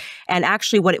that. Yeah. And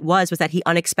actually what it was that he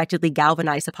unexpectedly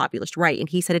galvanized the populist right. And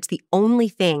he said it's the only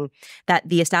thing that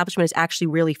the establishment is actually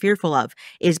really fearful of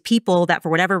is people that for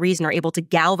whatever reason are able to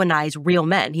galvanize real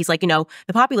men. He's like, the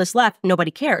populist left, nobody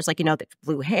cares. Like, the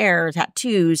blue hair,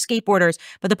 tattoos, skateboarders.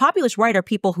 But the populist right are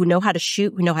people who know how to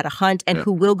shoot, who know how to hunt, and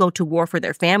who will go to war for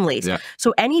their families. Yeah.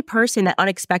 So any person that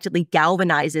unexpectedly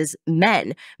galvanizes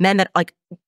men that like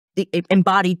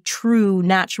embody true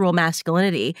natural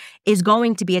masculinity is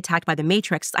going to be attacked by the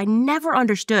Matrix. I never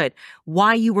understood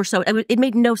why you were so, it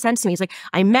made no sense to me. It's like,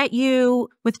 I met you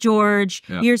with George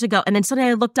years ago, and then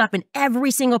suddenly I looked up and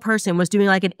every single person was doing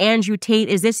like an Andrew Tate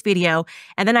is this video.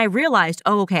 And then I realized,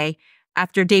 oh, okay,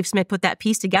 after Dave Smith put that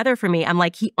piece together for me, I'm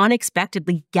like, he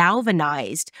unexpectedly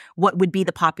galvanized what would be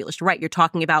the populist right. You're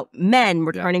talking about men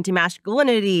returning to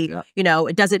masculinity. Yeah.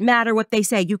 It doesn't matter what they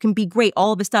say. You can be great.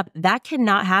 All of this stuff. That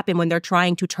cannot happen when they're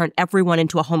trying to turn everyone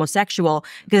into a homosexual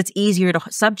because it's easier to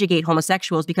subjugate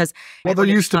homosexuals because... Well, they're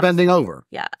used to bending over.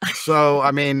 Yeah. So,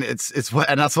 I mean,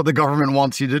 and that's what the government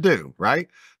wants you to do, right?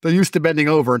 They're used to bending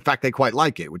over. In fact, they quite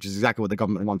like it, which is exactly what the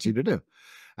government wants you to do.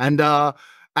 And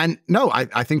no,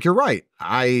 I think you're right.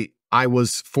 I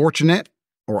was fortunate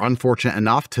or unfortunate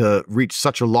enough to reach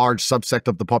such a large subsect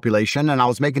of the population, and I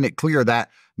was making it clear that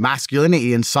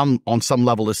masculinity on some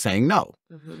level is saying no.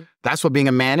 Mm-hmm. That's what being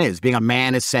a man is. Being a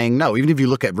man is saying no. Even if you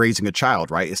look at raising a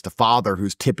child, right? It's the father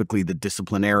who's typically the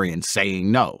disciplinarian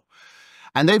saying no.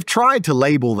 And they've tried to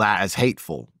label that as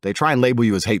hateful. They try and label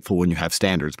you as hateful when you have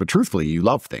standards, but truthfully, you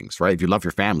love things, right? If you love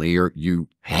your family, you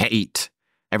hate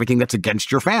everything that's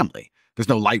against your family. There's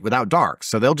no light without dark.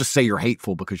 So they'll just say you're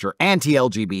hateful because you're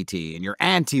anti-LGBT and you're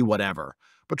anti-whatever.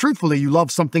 But truthfully, you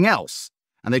love something else.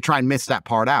 And they try and miss that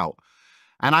part out.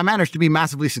 And I managed to be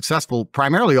massively successful,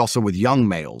 primarily also with young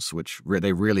males, which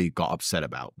they really got upset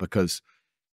about because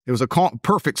it was a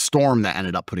perfect storm that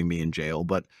ended up putting me in jail.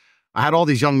 But I had all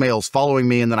these young males following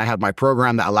me, and then I had my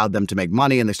program that allowed them to make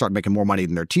money, and they started making more money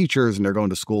than their teachers, and they're going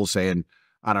to school saying,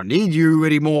 I don't need you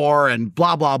anymore, and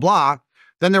blah, blah, blah.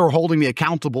 Then they were holding me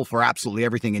accountable for absolutely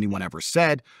everything anyone ever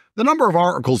said. The number of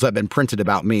articles that have been printed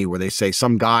about me where they say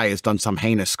some guy has done some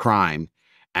heinous crime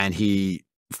and he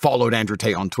followed Andrew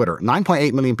Tate on Twitter.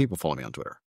 9.8 million people follow me on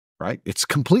Twitter, right? It's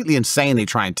completely insane they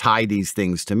try and tie these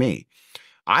things to me.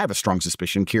 I have a strong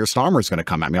suspicion Keir Starmer is going to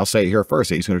come at me. I'll say it here first.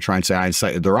 He's going to try and say I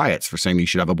incited the riots for saying you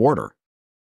should have a border.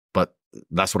 But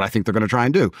that's what I think they're going to try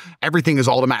and do. Everything is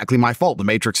automatically my fault. The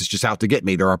Matrix is just out to get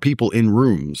me. There are people in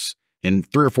rooms in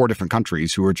 3 or 4 different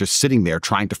countries who are just sitting there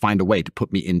trying to find a way to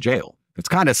put me in jail. It's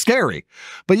kind of scary.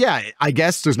 But yeah, I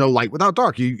guess there's no light without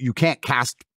dark. You can't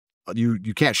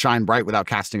you can't shine bright without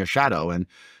casting a shadow. And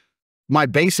my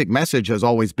basic message has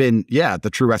always been, the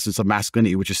true essence of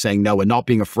masculinity, which is saying no and not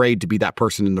being afraid to be that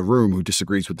person in the room who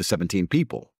disagrees with the 17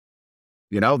 people.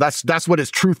 That's what it's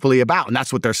truthfully about, and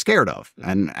that's what they're scared of.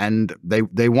 And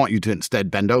they want you to instead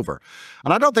bend over.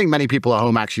 And I don't think many people at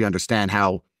home actually understand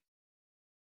how,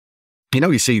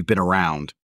 you say you've been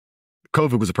around.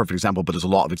 COVID was a perfect example, but there's a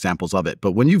lot of examples of it.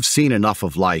 But when you've seen enough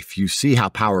of life, you see how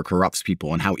power corrupts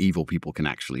people and how evil people can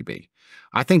actually be.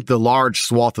 I think the large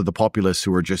swath of the populace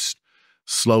who are just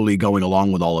slowly going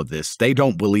along with all of this. They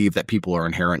don't believe that people are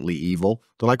inherently evil.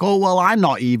 They're like, oh, well, I'm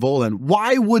not evil. And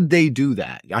why would they do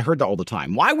that? I heard that all the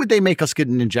time. Why would they make us get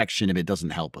an injection if it doesn't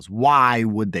help us? Why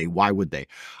would they? Why would they?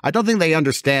 I don't think they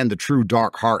understand the true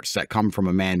dark hearts that come from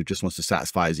a man who just wants to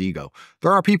satisfy his ego.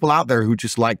 There are people out there who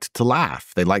just like to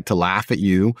laugh. They like to laugh at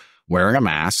you wearing a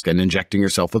mask and injecting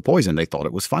yourself with poison. They thought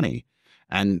it was funny.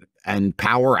 And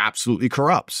power absolutely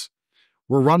corrupts.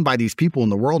 We're run by these people in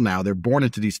the world now. They're born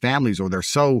into these families, or they're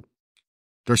so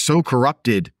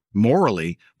corrupted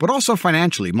morally, but also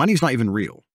financially. Money's not even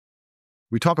real.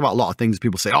 We talk about a lot of things.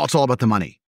 People say, oh, it's all about the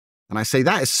money. And I say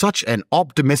that is such an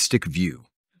optimistic view,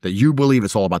 that you believe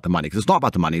it's all about the money, because it's not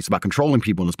about the money. It's about controlling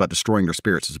people, and it's about destroying their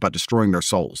spirits. It's about destroying their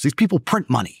souls. These people print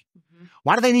money.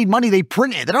 Why do they need money? They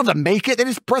print it. They don't have to make it. They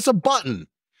just press a button.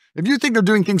 If you think they're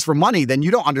doing things for money, then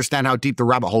you don't understand how deep the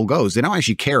rabbit hole goes. They don't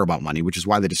actually care about money, which is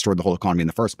why they destroyed the whole economy in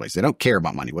the first place. They don't care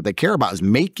about money. What they care about is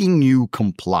making you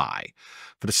comply.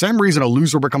 For the same reason a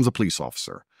loser becomes a police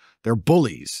officer. They're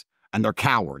bullies and they're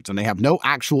cowards and they have no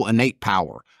actual innate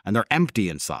power and they're empty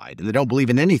inside and they don't believe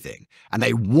in anything. And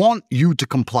they want you to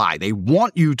comply. They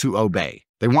want you to obey.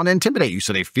 They want to intimidate you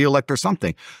so they feel like there's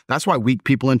something. That's why weak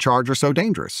people in charge are so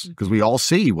dangerous, because we all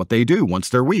see what they do once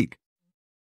they're weak.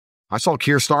 I saw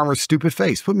Keir Starmer's stupid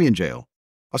face. Put me in jail.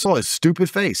 I saw his stupid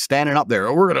face standing up there.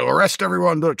 Oh, we're going to arrest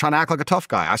everyone, trying to act like a tough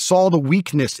guy. I saw the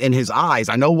weakness in his eyes.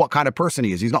 I know what kind of person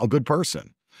he is. He's not a good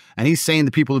person. And he's saying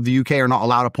the people of the UK are not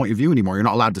allowed a point of view anymore. You're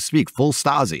not allowed to speak. Full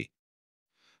Stasi.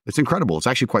 It's incredible. It's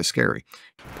actually quite scary.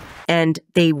 And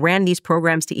they ran these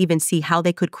programs to even see how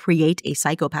they could create a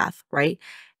psychopath, right?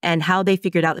 And how they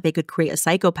figured out that they could create a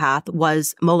psychopath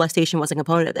was molestation was a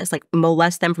component of this, like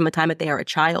molest them from the time that they are a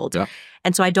child. Yeah.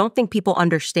 And so I don't think people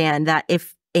understand that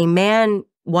if a man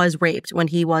was raped when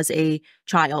he was a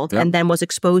child and then was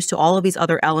exposed to all of these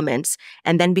other elements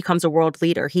and then becomes a world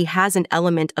leader, he has an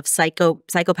element of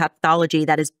psychopathology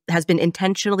that has been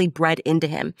intentionally bred into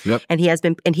him. And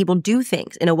he will do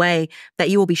things in a way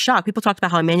that you will be shocked. People talked about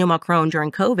how Emmanuel Macron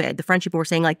during COVID, the French people were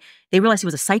saying like they realized he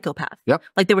was a psychopath.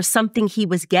 Like there was something he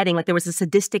was getting, like there was a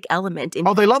sadistic element in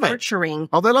torturing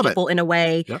people in a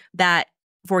way that,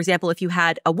 for example, if you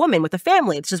had a woman with a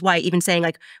family, this is why even saying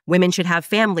like women should have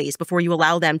families before you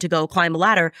allow them to go climb a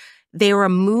ladder, they are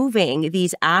removing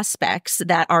these aspects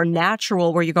that are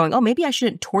natural where you're going, oh, maybe I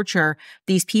shouldn't torture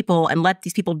these people and let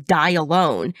these people die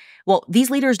alone. Well, these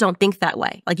leaders don't think that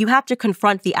way. Like you have to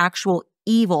confront the actual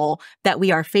evil that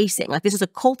we are facing. Like this is a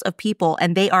cult of people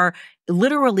and they are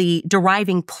literally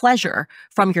deriving pleasure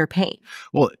from your pain.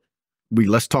 Well,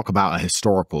 let's talk about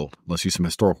let's use some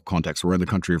historical context. We're in the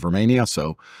country of Romania.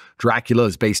 So Dracula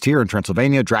is based here in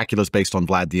Transylvania. Dracula is based on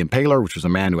Vlad the Impaler, which was a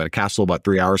man who had a castle about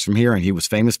 3 hours from here. And he was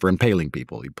famous for impaling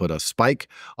people. He put a spike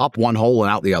up one hole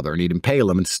and out the other, and he'd impale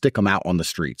them and stick them out on the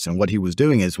streets. And what he was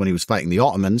doing is when he was fighting the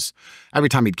Ottomans, every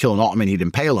time he'd kill an Ottoman, he'd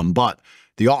impale them. But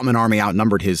the Ottoman army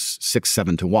outnumbered his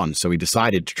 6-7 to 1. So he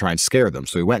decided to try and scare them.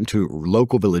 So he went into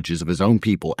local villages of his own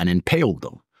people and impaled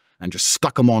them. And just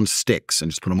stuck them on sticks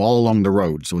and just put them all along the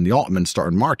road. So when the Ottomans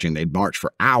started marching, they'd march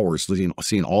for hours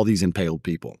seeing all these impaled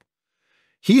people.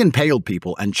 He impaled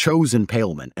people and chose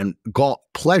impalement and got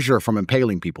pleasure from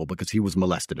impaling people because he was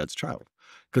molested as a child.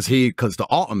 Because the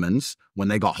Ottomans, when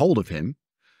they got hold of him,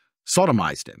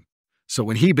 sodomized him. So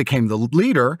when he became the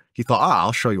leader, he thought,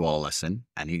 I'll show you all a lesson.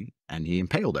 And he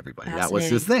impaled everybody. That was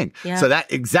his thing. So that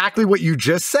exactly what you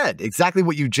just said. Exactly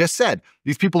what you just said.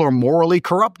 These people are morally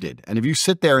corrupted. And if you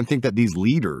sit there and think that these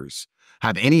leaders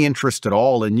have any interest at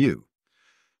all in you,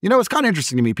 you know, it's kind of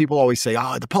interesting to me. People always say,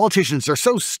 the politicians are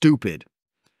so stupid.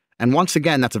 And once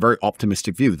again, that's a very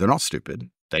optimistic view. They're not stupid.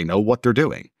 They know what they're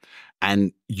doing.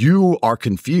 And you are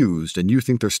confused and you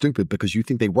think they're stupid because you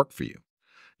think they work for you.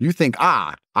 You think,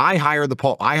 I hired the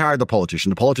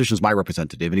politician. The politician is my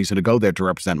representative, and he's going to go there to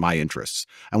represent my interests.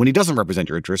 And when he doesn't represent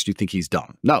your interests, you think he's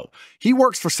dumb. No, he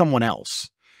works for someone else.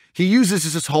 He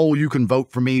uses this whole "you can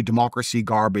vote for me" democracy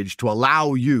garbage to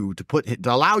allow you to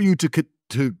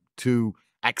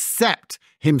accept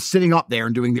him sitting up there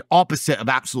and doing the opposite of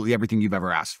absolutely everything you've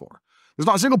ever asked for. There's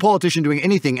not a single politician doing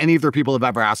anything any of their people have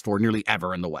ever asked for, nearly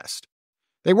ever in the West.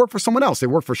 They work for someone else. They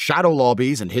work for shadow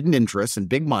lobbies and hidden interests and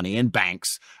big money and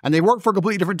banks, and they work for a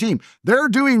completely different team. They're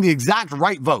doing the exact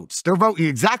right votes. They're voting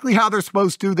exactly how they're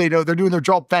supposed to. They know they're doing their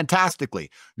job fantastically.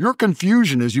 Your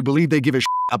confusion is you believe they give a shit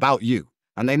about you,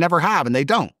 and they never have, and they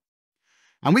don't.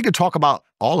 And we could talk about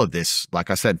all of this,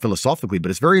 like I said, philosophically, but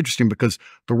it's very interesting because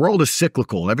the world is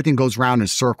cyclical and everything goes around in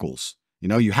circles. You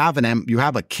know, you have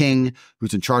a king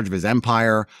who's in charge of his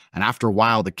empire, and after a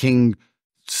while, the king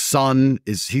son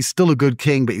he's still a good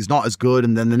king, but he's not as good.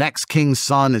 And then the next king's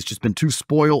son has just been too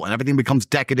spoiled and everything becomes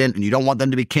decadent and you don't want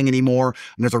them to be king anymore.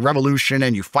 And there's a revolution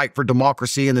and you fight for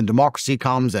democracy and then democracy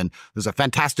comes and there's a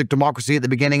fantastic democracy at the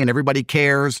beginning and everybody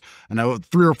cares. And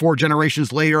 3 or 4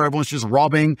 generations later, everyone's just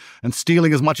robbing and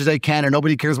stealing as much as they can and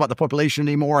nobody cares about the population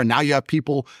anymore. And now you have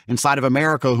people inside of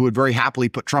America who would very happily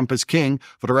put Trump as king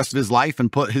for the rest of his life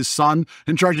and put his son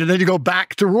in charge. And then you go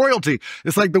back to royalty.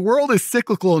 It's like the world is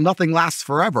cyclical and nothing lasts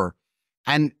forever.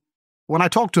 And when I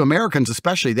talk to Americans,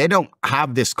 especially, they don't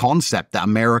have this concept that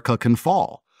America can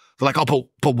fall. They're like, oh,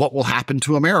 but what will happen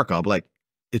to America? I'm like,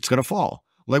 it's going to fall.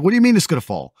 I'm like, what do you mean it's going to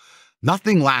fall?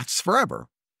 Nothing lasts forever.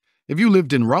 If you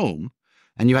lived in Rome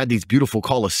and you had these beautiful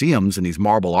Colosseums and these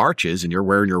marble arches and you're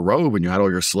wearing your robe and you had all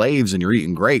your slaves and you're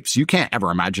eating grapes, you can't ever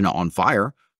imagine it on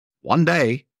fire. One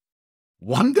day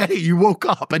you woke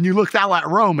up and you looked out at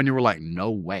Rome and you were like,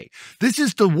 no way. This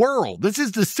is the world. This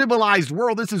is the civilized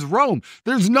world. This is Rome.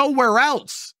 There's nowhere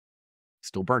else.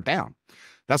 Still burnt down.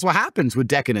 That's what happens with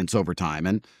decadence over time.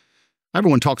 And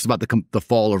everyone talks about the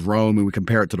fall of Rome and we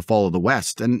compare it to the fall of the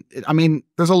West. And I mean,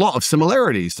 there's a lot of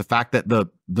similarities. The fact that the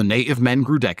native men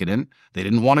grew decadent. They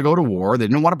didn't want to go to war. They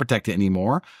didn't want to protect it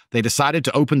anymore. They decided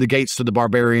to open the gates to the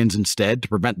barbarians instead to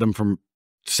prevent them from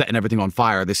setting everything on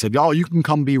fire. They said, y'all, you can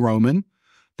come be Roman.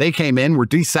 They came in, were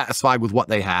dissatisfied with what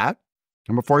they had.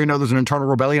 And before you know, there's an internal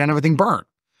rebellion and everything burnt.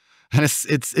 And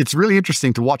it's really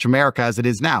interesting to watch America as it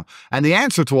is now. And the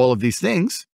answer to all of these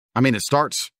things, I mean, it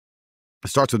starts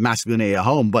with masculinity at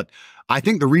home. But I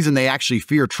think the reason they actually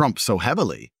fear Trump so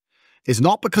heavily is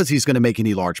not because he's going to make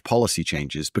any large policy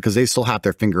changes, because they still have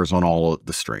their fingers on all of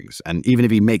the strings. And even if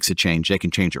he makes a change, they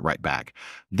can change it right back.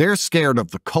 They're scared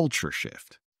of the culture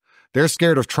shift. They're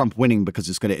scared of Trump winning because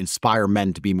it's going to inspire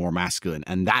men to be more masculine.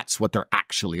 And that's what they're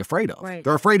actually afraid of. Right.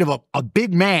 They're afraid of a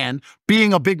big man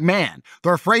being a big man.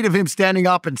 They're afraid of him standing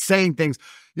up and saying things.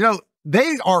 You know,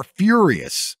 they are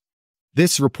furious.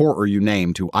 This reporter you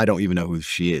named, who I don't even know who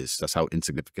she is. That's how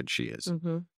insignificant she is.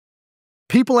 Mm-hmm.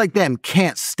 People like them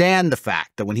can't stand the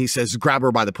fact that when he says, grab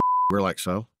her by the we're like,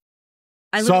 so?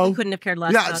 I literally couldn't have cared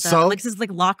less about that. Like, this is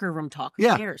like locker room talk. Who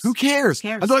cares? Who cares? Who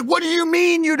cares? I was like, what do you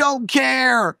mean you don't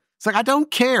care? It's like, I don't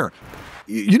care.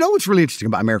 You know what's really interesting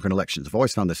about American elections? I've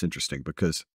always found this interesting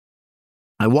because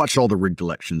I watched all the rigged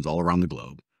elections all around the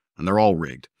globe, and they're all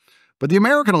rigged. But the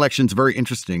American election is a very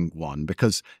interesting one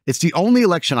because it's the only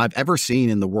election I've ever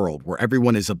seen in the world where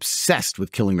everyone is obsessed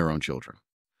with killing their own children.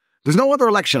 There's no other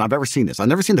election I've ever seen this. I've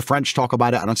never seen the French talk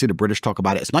about it. I don't see the British talk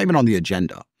about it. It's not even on the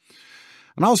agenda.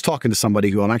 And I was talking to somebody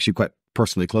who I'm actually quite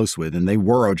personally close with, and they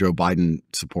were a Joe Biden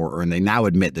supporter, and they now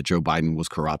admit that Joe Biden was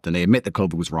corrupt, and they admit that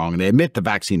COVID was wrong, and they admit the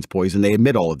vaccine's poison. They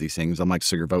admit all of these things. I'm like,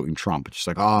 so you're voting Trump? It's just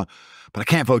like, but I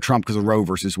can't vote Trump because of Roe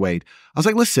versus Wade. I was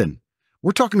like, listen,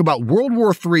 we're talking about World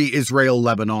War III, Israel,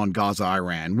 Lebanon, Gaza,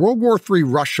 Iran, World War III,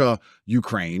 Russia,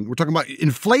 Ukraine. We're talking about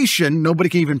inflation. Nobody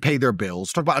can even pay their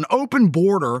bills. Talk about an open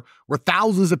border where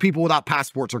thousands of people without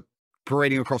passports are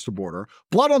parading across the border,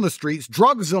 blood on the streets,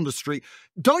 drugs on the street.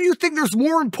 Don't you think there's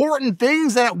more important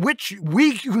things at which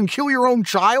week you can kill your own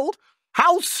child?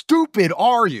 How stupid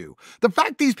are you? The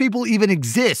fact these people even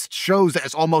exist shows that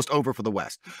it's almost over for the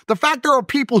West. The fact there are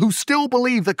people who still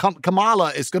believe that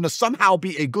Kamala is going to somehow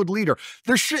be a good leader.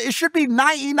 It should be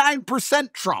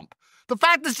 99% Trump. The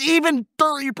fact it's even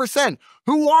 30%.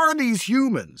 Who are these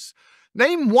humans?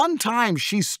 Name one time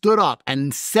she stood up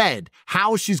and said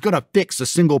how she's going to fix a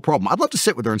single problem. I'd love to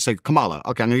sit with her and say, Kamala,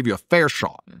 okay, I'm going to give you a fair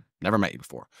shot. Never met you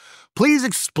before. Please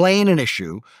explain an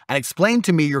issue and explain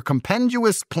to me your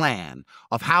compendious plan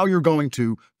of how you're going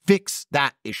to fix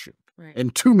that issue. Right.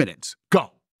 In 2 minutes.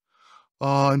 Go.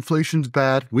 Inflation's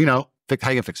bad. We know. How you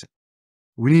going to fix it?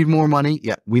 We need more money.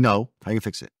 Yeah, we know. How you going to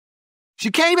fix it? She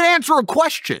can't even answer a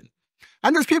question.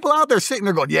 And there's people out there sitting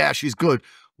there going, yeah, she's good.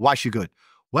 Why is she good?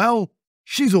 Well,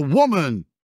 she's a woman.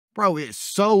 Bro, it's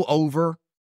so over.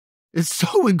 It's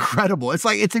so incredible. It's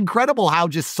like, it's incredible how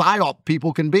just psyop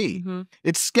people can be. Mm-hmm.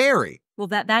 It's scary. Well,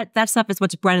 that stuff is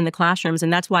what's bred in the classrooms.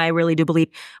 And that's why I really do believe,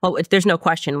 there's no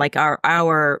question, like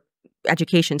our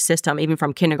education system, even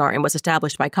from kindergarten, was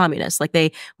established by communists. Like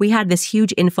we had this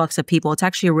huge influx of people. It's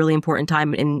actually a really important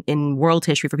time in world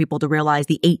history for people to realize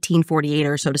the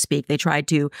 1848ers, so to speak. They tried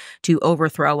to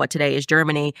overthrow what today is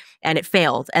Germany, and it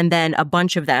failed. And then a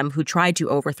bunch of them who tried to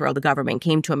overthrow the government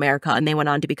came to America, and they went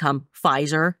on to become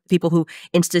Pfizer, people who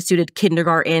instituted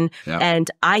kindergarten. Yeah. And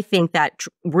I think that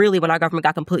really when our government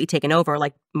got completely taken over,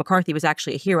 like McCarthy was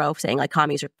actually a hero, saying like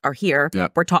commies are here. Yeah.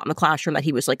 We're taught in the classroom that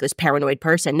he was like this paranoid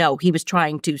person. No, he was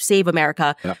trying to save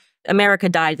America. Yeah. America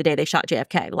died the day they shot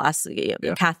JFK. The last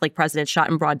Catholic president shot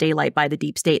in broad daylight by the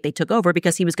deep state they took over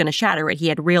because he was going to shatter it. He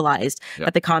had realized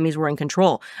that the commies were in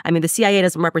control. I mean, the CIA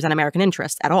doesn't represent American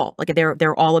interests at all. Like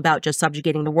they're all about just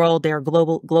subjugating the world. They're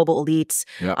global elites.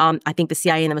 I think the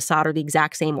CIA and the Mossad are the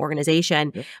exact same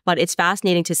organization. But it's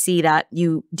fascinating to see that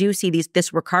you do see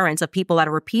this recurrence of people that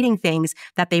are repeating things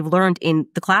that they've learned in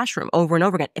the classroom over and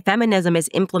over again. Feminism is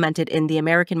implemented in the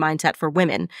American mindset for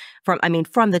women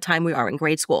from the time we are in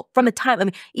grade school. From the time,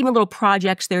 even little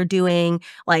projects they're doing,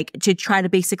 like to try to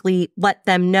basically let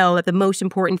them know that the most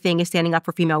important thing is standing up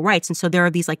for female rights. And so there are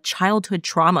these like childhood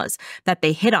traumas that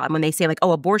they hit on when they say like,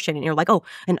 oh, abortion. And you're like, oh,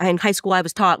 and in high school I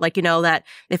was taught like, you know, that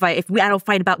if I don't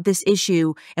fight about this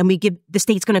issue and the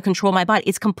state's going to control my body.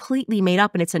 It's completely made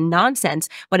up and it's a nonsense,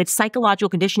 but it's psychological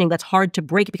conditioning that's hard to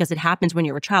break because it happens when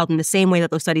you're a child. In the same way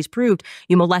that those studies proved,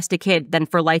 you molest a kid, then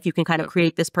for life you can kind of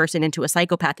create this person into a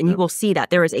psychopath. And you will see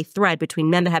that there is a thread between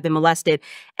men that have been molested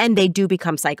and they do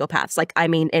become psychopaths. Like, I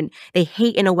mean, and they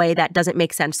hate in a way that doesn't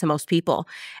make sense to most people.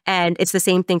 And it's the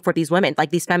same thing for these women. Like,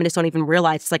 these feminists don't even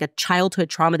realize it's like a childhood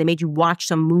trauma. They made you watch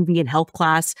some movie in health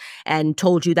class and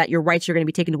told you that your rights are going to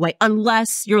be taken away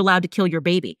unless you're allowed to kill your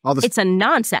baby. It's a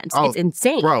nonsense. It's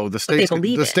insane. Bro, the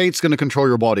state's going to control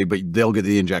your body, but they'll get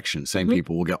the injections. Same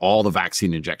people will get all the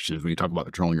vaccine injections when you talk about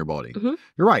controlling your body.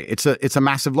 You're right. It's a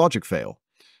massive logic fail.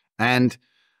 And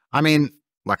I mean,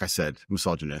 like I said,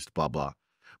 misogynist, blah, blah.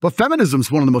 But feminism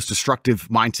is one of the most destructive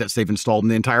mindsets they've installed in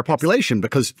the entire population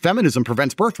because feminism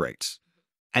prevents birth rates.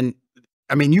 And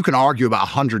I mean, you can argue about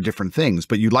 100 different things,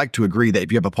 but you'd like to agree that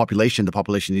if you have a population, the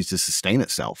population needs to sustain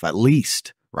itself, at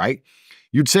least, right?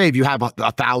 You'd say if you have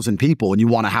 1,000 people and you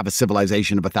want to have a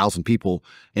civilization of 1,000 people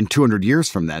in 200 years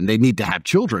from then, they need to have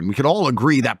children. We could all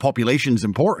agree that population is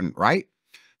important, right?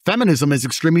 Feminism is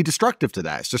extremely destructive to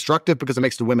that. It's destructive because it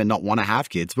makes the women not want to have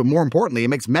kids, but more importantly, it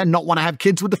makes men not want to have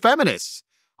kids with the feminists.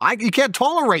 You can't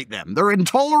tolerate them. They're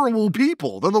intolerable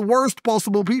people. They're the worst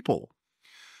possible people.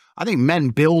 I think men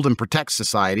build and protect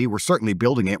society. We're certainly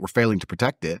building it. We're failing to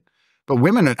protect it. But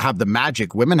women have the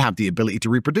magic. Women have the ability to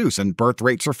reproduce, and birth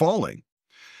rates are falling.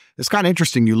 It's kind of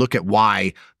interesting. You look at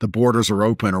why the borders are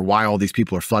open or why all these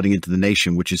people are flooding into the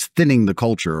nation, which is thinning the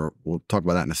culture. We'll talk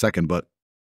about that in a second, but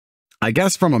I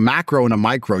guess from a macro and a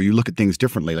micro, you look at things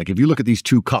differently. Like if you look at these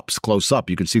two cups close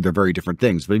up, you can see they're very different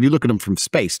things. But if you look at them from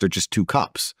space, they're just two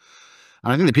cups.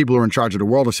 And I think the people who are in charge of the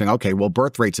world are saying, okay, well,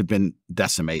 birth rates have been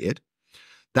decimated.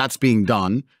 That's being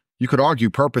done. You could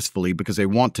argue purposefully because they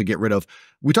want to get rid of,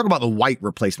 we talk about the white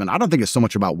replacement. I don't think it's so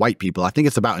much about white people. I think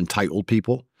it's about entitled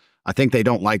people. I think they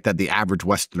don't like that the average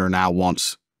Westerner now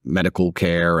wants medical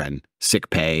care and sick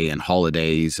pay and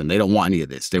holidays, and they don't want any of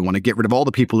this. They want to get rid of all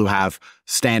the people who have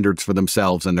standards for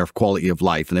themselves and their quality of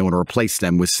life, and they want to replace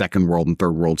them with second world and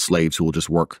third world slaves who will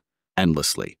just work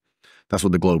endlessly. That's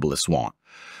what the globalists want.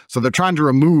 So they're trying to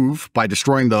remove, by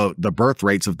destroying the birth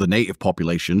rates of the native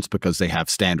populations because they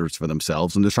have standards for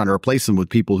themselves, and they're trying to replace them with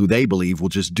people who they believe will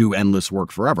just do endless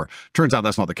work forever. Turns out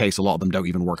that's not the case. A lot of them don't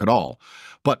even work at all.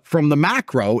 But from the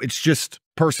macro, it's just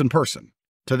person.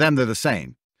 To them, they're the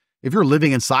same. If you're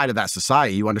living inside of that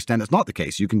society, you understand it's not the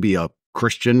case. You can be a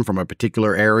Christian from a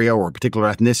particular area or a particular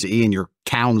ethnicity, and your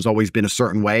town's always been a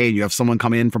certain way, and you have someone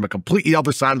come in from a completely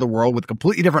other side of the world with a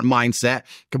completely different mindset,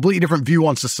 completely different view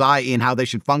on society and how they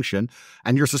should function,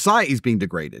 and your society is being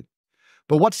degraded.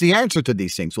 But what's the answer to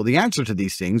these things? Well, the answer to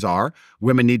these things are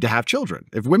women need to have children.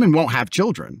 If women won't have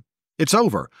children, it's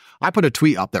over. I put a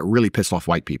tweet up that really pissed off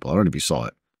white people. I don't know if you saw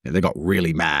it. They got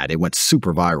really mad. It went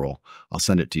super viral. I'll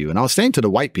send it to you. And I was saying to the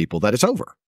white people that it's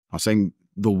over. I was saying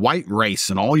the white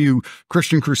race and all you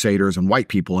Christian crusaders and white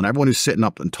people and everyone who's sitting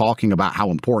up and talking about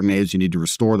how important it is you need to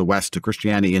restore the West to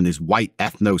Christianity in this white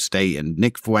ethno-state, and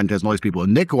Nick Fuentes and all these people.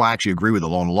 And Nick will actually agree with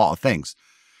on a lot of things.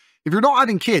 If you're not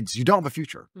having kids, you don't have a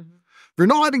future. If you're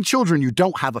not having children, you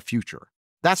don't have a future.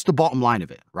 That's the bottom line of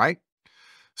it, right?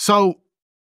 So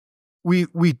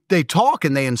they talk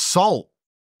and they insult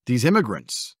these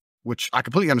immigrants, which I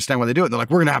completely understand why they do it. They're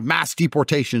like, we're going to have mass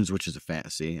deportations, which is a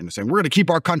fantasy. And they're saying, we're going to keep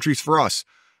our countries for us.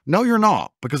 No, you're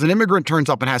not, because an immigrant turns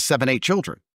up and has 7, 8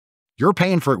 children. You're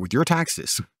paying for it with your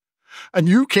taxes. And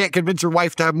you can't convince your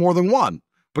wife to have more than one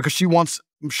because she wants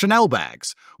Chanel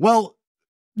bags. Well,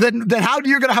 then how are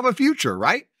you going to have a future,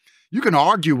 right? You can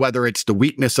argue whether it's the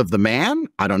weakness of the man.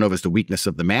 I don't know if it's the weakness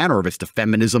of the man or if it's the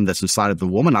feminism that's inside of the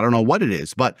woman. I don't know what it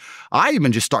is. But I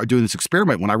even just started doing this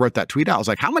experiment when I wrote that tweet out. I was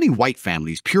like, how many white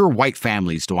families, pure white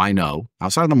families do I know,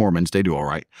 outside of the Mormons, they do all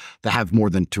right, that have more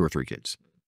than 2 or 3 kids?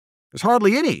 There's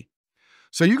hardly any.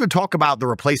 So you could talk about the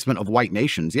replacement of white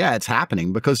nations. Yeah, it's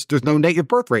happening because there's no native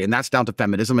birth rate, and that's down to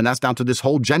feminism, and that's down to this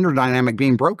whole gender dynamic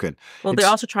being broken. Well, they're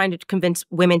also trying to convince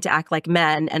women to act like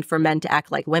men and for men to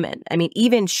act like women. I mean,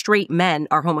 even straight men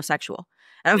are homosexual.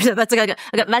 And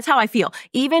that's how I feel.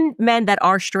 Even men that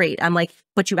are straight, I'm like,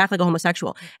 but you act like a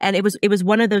homosexual. And it was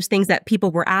one of those things that people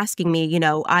were asking me, you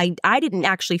know, I didn't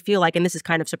actually feel like, and this is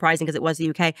kind of surprising because it was the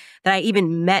UK, that I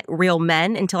even met real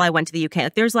men until I went to the UK.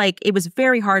 Like, there's like, it was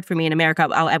very hard for me in America.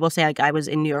 I will say, like, I was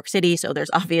in New York City, so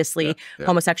there's obviously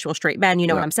homosexual straight men, you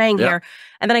know what I'm saying here.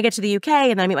 And then I get to the UK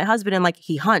and then I meet my husband and like,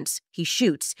 he hunts, he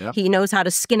shoots, he knows how to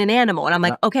skin an animal. And I'm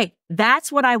like, okay,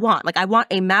 that's what I want. Like, I want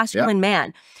a masculine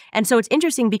man. And so it's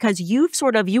interesting because you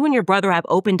and your brother have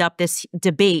opened up this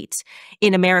debate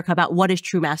in America about what is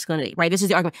true masculinity, right? This is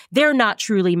the argument. They're not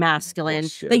truly masculine.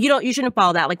 Like, you shouldn't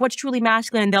follow that. Like, what's truly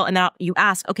masculine? And now you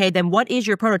ask, okay, then what is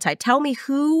your prototype? Tell me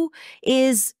who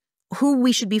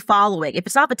we should be following. If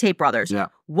it's not the Tate brothers,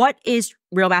 what is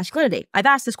real masculinity? I've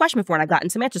asked this question before and I've gotten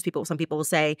some answers. Some people will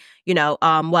say, you know,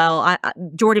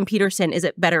 Jordan Peterson is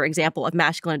a better example of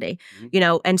masculinity, you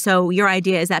know? And so your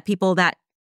idea is that people that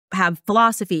have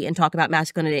philosophy and talk about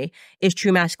masculinity is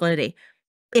true masculinity.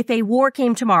 If a war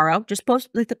came tomorrow, just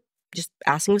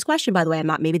asking this question, by the way,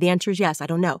 maybe the answer is yes, I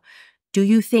don't know. Do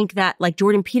you think that, like,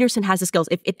 Jordan Peterson has the skills?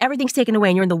 If everything's taken away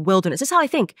and you're in the wilderness, this is how I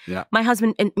think. My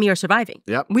husband and me are surviving.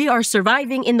 We are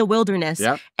surviving in the wilderness,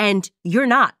 and you're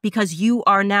not, because you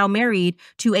are now married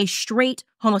to a straight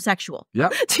homosexual. You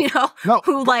know,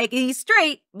 who, like, he's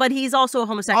straight, but he's also a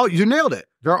homosexual. Oh, you nailed it.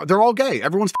 They're all gay.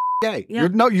 Everyone's gay. You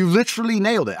literally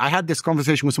nailed it. I had this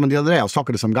conversation with someone the other day. I was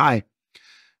talking to some guy,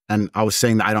 and I was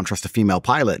saying that I don't trust a female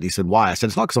pilot. And he said, why? I said,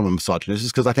 it's not because I'm a misogynist.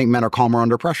 It's because I think men are calmer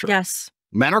under pressure.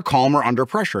 Men are calmer under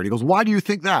pressure. And he goes, why do you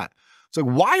think that? So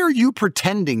why are you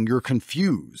pretending you're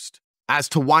confused as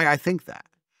to why I think that?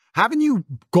 Haven't you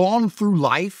gone through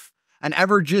life and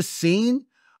ever just seen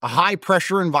a high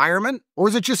pressure environment? Or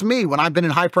is it just me when I've been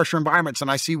in high pressure environments and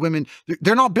I see women,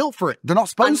 they're not built for it. They're not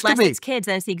supposed to be. Unless it's kids,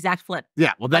 then it's the exact flip.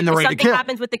 Yeah, well then they're ready to kill. Something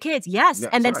happens with the kids,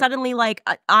 and then suddenly, like,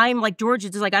 I'm like, George is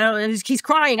just like, I don't know, he's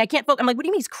crying, I can't focus. I'm like, what do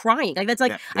you mean he's crying? Like, that's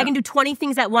like, I can do 20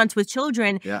 things at once with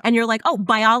children, and you're like, oh,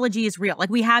 biology is real.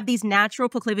 Like, we have these natural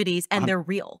proclivities and they're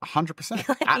real.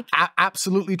 100%.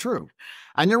 Absolutely true.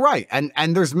 And you're right.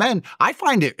 And there's men, I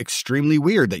find it extremely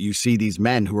weird that you see these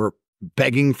men who are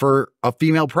begging for a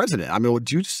female president. I mean,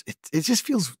 it just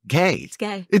feels gay. It's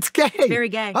gay. It's gay. It's very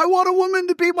gay. I want a woman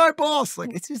to be my boss.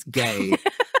 Like, it's just gay.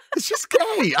 It's just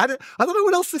gay. I don't know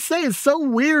what else to say. It's so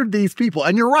weird, these people.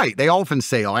 And you're right. They often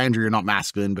say, oh, Andrew, you're not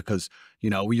masculine because, you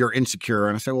know, you're insecure.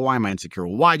 And I say, well, why am I insecure?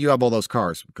 Well, why do you have all those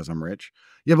cars? Because I'm rich.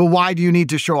 Yeah, but why do you need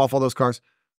to show off all those cars?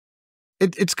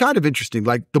 It's kind of interesting.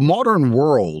 Like, the modern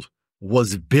world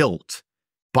was built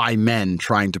by men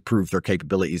trying to prove their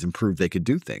capabilities and prove they could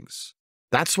do things.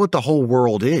 That's what the whole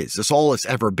world is. That's all it's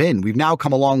ever been. We've now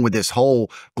come along with this whole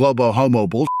globo homo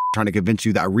bullshit trying to convince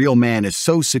you that a real man is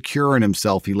so secure in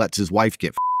himself he lets his wife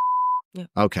get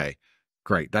Okay,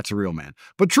 great. That's a real man.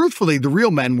 But truthfully, the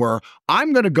real men were,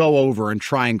 I'm going to go over and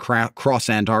try and cross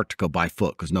Antarctica by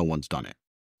foot because no one's done it.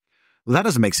 Well, that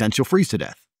doesn't make sense. You'll freeze to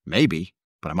death. Maybe,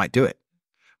 but I might do it.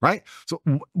 Right? So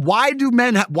why do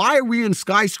men, why are we in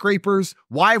skyscrapers?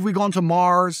 Why have we gone to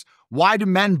Mars? Why do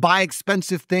men buy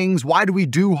expensive things? Why do we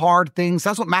do hard things?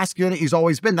 That's what masculinity has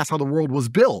always been. That's how the world was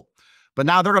built. But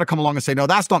now they're going to come along and say, no,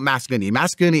 that's not masculinity.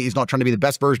 Masculinity is not trying to be the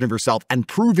best version of yourself and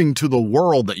proving to the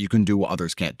world that you can do what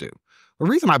others can't do. The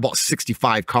reason I bought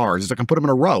 65 cars is I can put them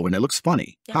in a row and it looks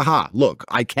funny. Ha look,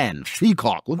 I can.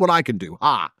 Peacock, look what I can do.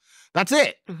 Ha. That's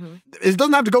it. It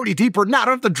doesn't have to go any deeper than that. I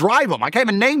don't have to drive them. I can't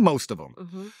even name most of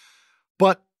them.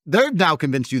 But they've now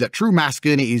convinced you that true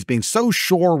masculinity is being so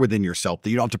sure within yourself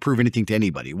that you don't have to prove anything to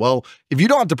anybody. Well, if you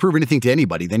don't have to prove anything to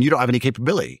anybody, then you don't have any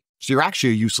capability. So you're actually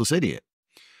a useless idiot.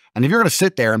 And if you're going to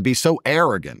sit there and be so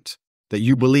arrogant that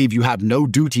you believe you have no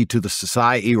duty to the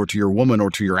society or to your woman or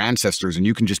to your ancestors, and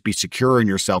you can just be secure in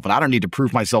yourself, and I don't need to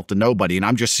prove myself to nobody, and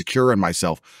I'm just secure in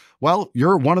myself, well,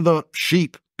 you're one of the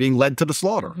sheep being led to the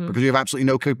slaughter because you have absolutely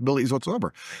no capabilities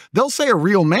whatsoever. They'll say a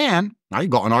real man, I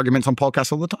got in arguments on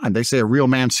podcasts all the time. They say a real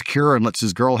man's secure and lets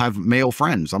his girl have male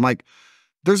friends. I'm like,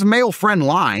 there's a male friend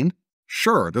line.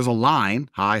 Sure, there's a line.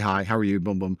 Hi, how are you?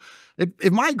 Boom, boom.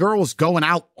 If my girl's going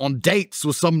out on dates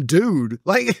with some dude,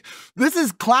 like, this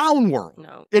is clown world.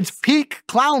 No. It's peak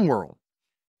clown world.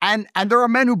 And there are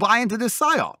men who buy into this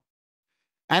psyop.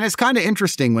 And it's kind of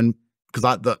interesting when,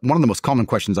 because one of the most common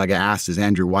questions I get asked is,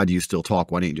 Andrew, why do you still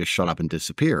talk? Why don't you just shut up and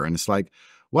disappear? And it's like,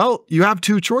 well, you have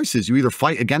two choices. You either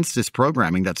fight against this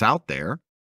programming that's out there,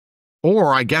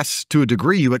 Or I guess to a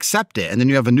degree you accept it, and then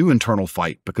you have a new internal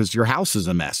fight because your house is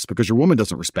a mess, because your woman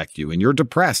doesn't respect you, and you're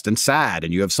depressed and sad,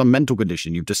 and you have some mental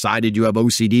condition. You've decided you have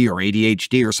OCD or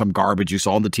ADHD or some garbage you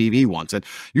saw on the TV once. And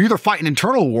you either fight an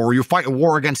internal war or you fight a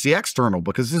war against the external,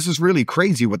 because this is really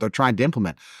crazy what they're trying to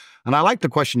implement. And I like the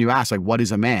question you asked, like, what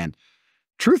is a man?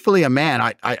 Truthfully, a man,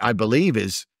 I believe,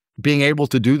 is being able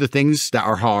to do the things that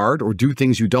are hard or do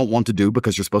things you don't want to do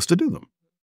because you're supposed to do them.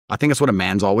 I think that's what a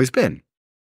man's always been.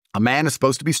 A man is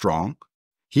supposed to be strong.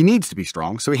 He needs to be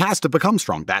strong, so he has to become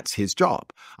strong. That's his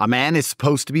job. A man is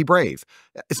supposed to be brave.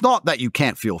 It's not that you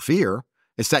can't feel fear.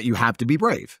 It's that you have to be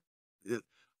brave.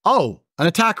 Oh, an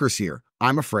attacker's here.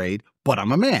 I'm afraid, but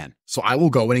I'm a man, so I will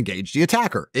go and engage the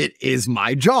attacker. It is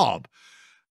my job.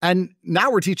 And now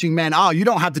we're teaching men, you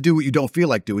don't have to do what you don't feel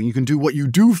like doing. You can do what you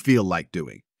do feel like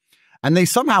doing. And they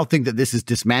somehow think that this is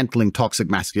dismantling toxic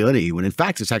masculinity, when in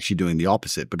fact it's actually doing the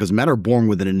opposite, because men are born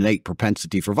with an innate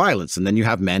propensity for violence. And then you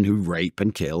have men who rape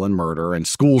and kill and murder and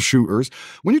school shooters.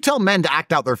 When you tell men to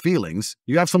act out their feelings,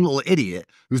 you have some little idiot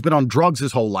who's been on drugs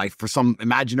his whole life for some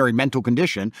imaginary mental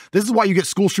condition. This is why you get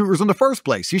school shooters in the first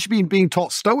place. He should be being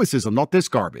taught stoicism, not this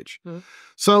garbage.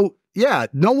 So yeah,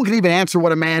 no one can even answer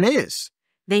what a man is.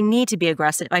 They need to be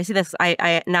aggressive. I see this.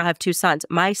 I now have 2 sons.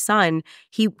 My son,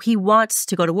 he wants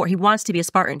to go to war. He wants to be a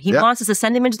Spartan. He wants us to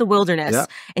send him into the wilderness,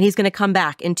 and he's going to come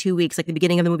back in 2 weeks, like the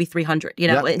beginning of the movie 300, you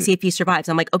know, and see if he survives.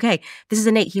 I'm like, okay, this is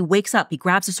innate. He wakes up, he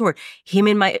grabs a sword. Him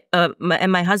and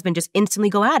my husband just instantly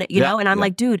go at it, you know? And I'm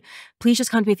like, dude, please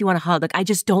just come to me if you want to hug. Like, I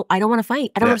don't want to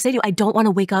fight. I don't want to say to you, I don't want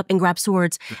to wake up and grab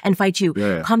swords and fight you.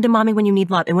 Come to mommy when you need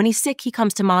love. And when he's sick, he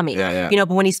comes to mommy. You know,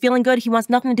 but when he's feeling good, he wants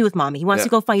nothing to do with mommy. He wants to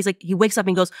go fight. He's like, he wakes up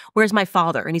and goes, where's my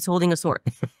father? And he's holding a sword.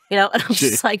 You know, and I'm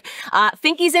just like,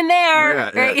 think he's in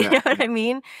there. Right? You know what I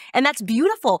mean? And that's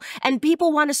beautiful. And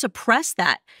people want to suppress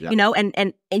that, you know,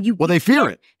 and you. Well, they fear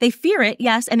it. They fear it,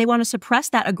 yes. And they want to suppress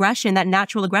that aggression, that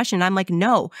natural aggression. And I'm like,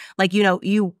 no, like, you know,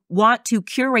 you want to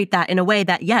curate that in a way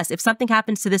that, yes, if something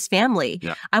happens to this family,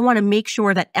 I want to make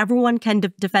sure that everyone can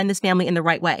defend this family in the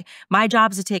right way. My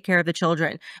job is to take care of the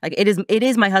children. Like, it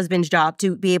is my husband's job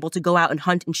to be able to go out and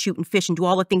hunt and shoot and fish and do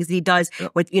all the things that he does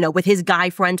with, you know, with his guy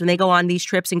friends when they go on these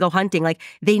trips and go hunting. Like,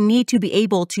 they need to be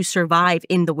able to survive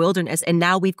in the wilderness. And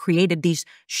now we've created these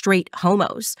straight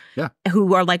homos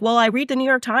who are like, well, I read the New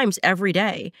York Times every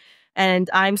day. And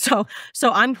I'm so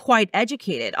I'm quite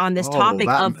educated on this topic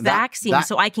of vaccines,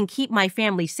 so I can keep my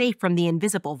family safe from the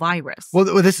invisible virus. Well,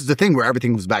 this is the thing where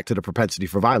everything goes back to the propensity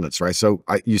for violence, right? So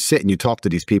you sit and you talk to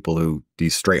these people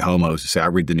these straight homos who say, I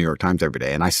read the New York Times every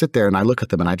day. And I sit there and I look at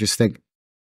them and I just think,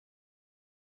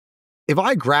 if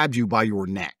I grabbed you by your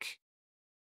neck,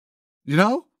 you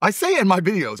know, I say it in my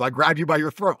videos, I grab you by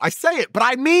your throat. I say it, but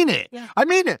I mean it. I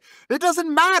mean it. It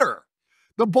doesn't matter.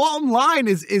 The bottom line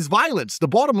is violence. The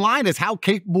bottom line is how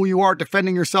capable you are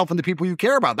defending yourself and the people you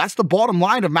care about. That's the bottom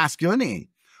line of masculinity.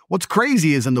 What's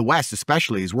crazy is in the West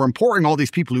especially is we're importing all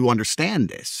these people who understand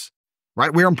this,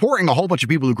 right? We're importing a whole bunch of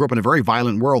people who grew up in a very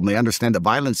violent world, and they understand that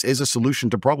violence is a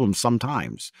solution to problems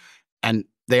sometimes. And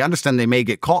they understand they may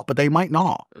get caught, but they might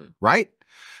not, right?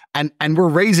 And we're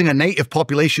raising a native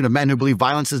population of men who believe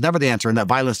violence is never the answer and that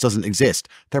violence doesn't exist.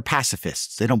 They're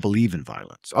pacifists. They don't believe in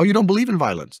violence. Oh, you don't believe in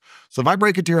violence. So if I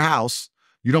break into your house,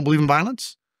 you don't believe in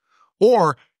violence?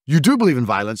 Or you do believe in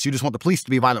violence, you just want the police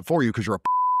to be violent for you because you're a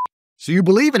So you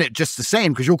believe in it just the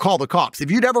same because you'll call the cops.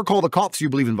 If you'd ever call the cops, you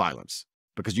believe in violence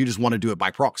because you just want to do it by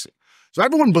proxy. So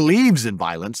everyone believes in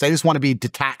violence. They just want to be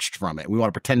detached from it. We want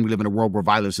to pretend we live in a world where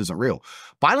violence isn't real.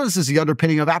 Violence is the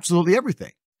underpinning of absolutely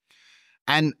everything.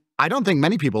 And I don't think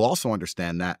many people also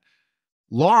understand that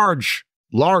large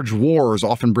wars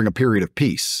often bring a period of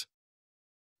peace.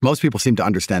 Most people seem to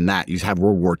understand that. You have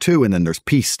World War II and then there's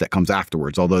peace that comes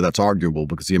afterwards, although that's arguable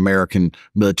because the American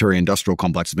military-industrial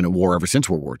complex has been at war ever since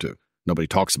World War II. Nobody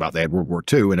talks about they had World War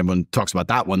II, and everyone talks about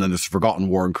that one. Then there's the forgotten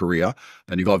war in Korea.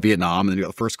 Then you got Vietnam, and then you got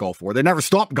the first Gulf War. They never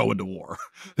stopped going to war.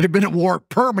 They've been at war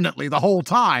permanently the whole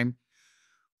time,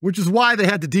 which is why they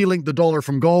had to delink the dollar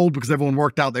from gold because everyone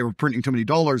worked out they were printing too many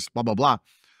dollars, blah, blah, blah.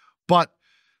 But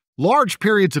large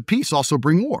periods of peace also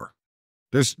bring war.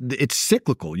 It's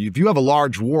cyclical. If you have a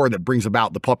large war that brings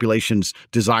about the population's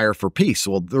desire for peace,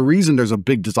 well, the reason there's a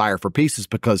big desire for peace is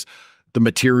because the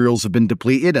materials have been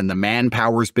depleted and the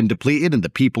manpower has been depleted and the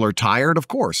people are tired, of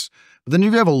course. But then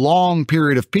if you have a long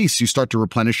period of peace, you start to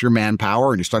replenish your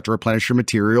manpower and you start to replenish your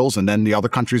materials, and then the other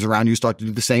countries around you start to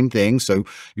do the same thing. So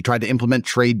you try to implement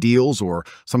trade deals or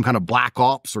some kind of black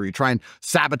ops, or you try and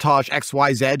sabotage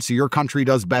XYZ so your country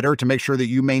does better to make sure that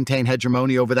you maintain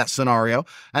hegemony over that scenario.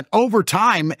 And over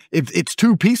time, if it's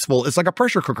too peaceful, it's like a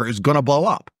pressure cooker. It's going to blow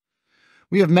up.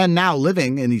 We have men now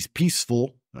living in these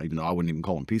peaceful even though I wouldn't even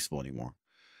call them peaceful anymore,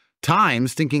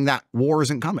 times thinking that war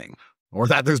isn't coming, or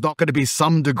that there's not going to be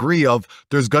some degree of,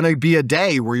 there's going to be a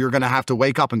day where you're going to have to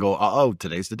wake up and go, uh-oh,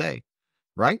 today's the day,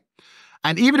 right?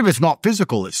 And even if it's not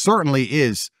physical, it certainly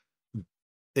is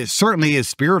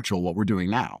spiritual what we're doing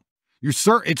now.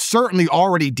 It's certainly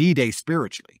already D-Day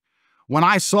spiritually. When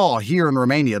I saw here in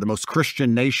Romania, the most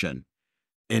Christian nation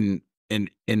in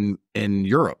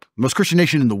Europe, most Christian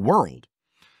nation in the world,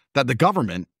 that the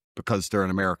government, because they're an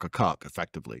America cuck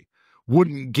effectively,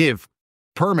 wouldn't give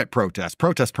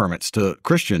protest permits to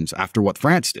Christians after what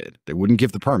France did. They wouldn't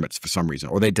give the permits for some reason,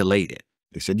 or they delayed it.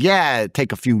 They said, yeah, it'd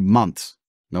take a few months.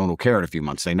 No one will care in a few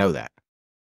months. They know that.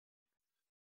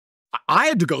 I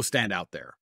had to go stand out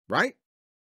there, right?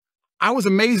 I was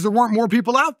amazed there weren't more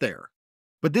people out there.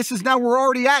 But this is now, we're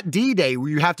already at D-Day, where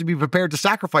you have to be prepared to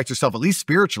sacrifice yourself, at least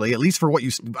spiritually, at least for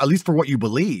what you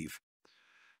believe.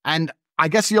 And I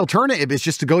guess the alternative is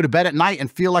just to go to bed at night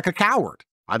and feel like a coward.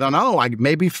 I don't know.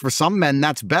 Maybe for some men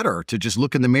that's better, to just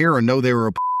look in the mirror and know they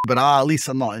were but at least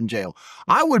I'm not in jail.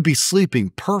 I would be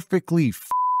sleeping perfectly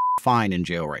fine in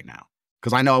jail right now,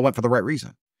 because I know I went for the right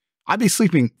reason. I'd be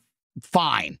sleeping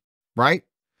fine, right?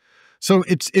 So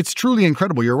it's truly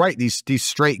incredible. You're right. These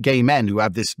straight gay men who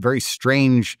have this very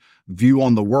strange view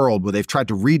on the world, where they've tried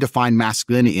to redefine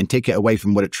masculinity and take it away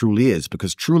from what it truly is,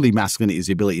 because truly masculinity is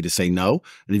the ability to say no.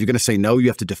 And if you're going to say no, you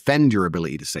have to defend your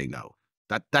ability to say no.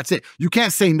 That's it. You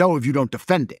can't say no if you don't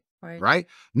defend it, right?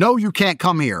 No, you can't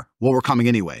come here. Well, we're coming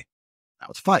anyway. Now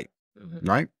let's fight,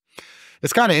 right?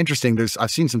 It's kind of interesting.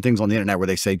 I've seen some things on the internet where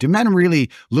they say, do men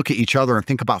really look at each other and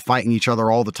think about fighting each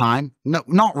other all the time? No,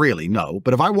 not really, no.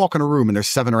 But if I walk in a room and there's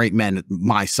 7 or 8 men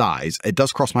my size, it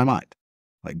does cross my mind.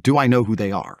 Like, do I know who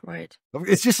they are? Right.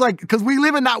 It's just like, because we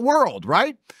live in that world,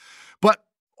 right? But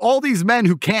all these men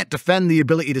who can't defend the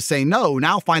ability to say no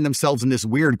now find themselves in this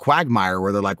weird quagmire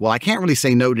where they're like, well, I can't really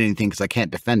say no to anything because I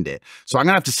can't defend it. So I'm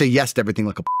going to have to say yes to everything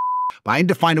like a but I need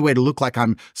to find a way to look like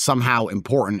I'm somehow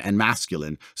important and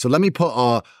masculine. So let me put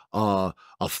a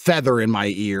feather in my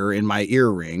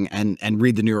earring, and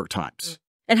read the New York Times.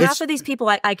 And half of these people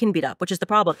I can beat up, which is the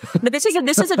problem. But this is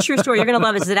a true story. You're going to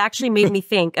love this. It actually made me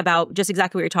think about just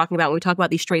exactly what you're talking about when we talk about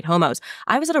these straight homos.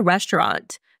 I was at a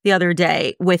restaurant the other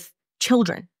day with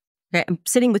children. Okay? I'm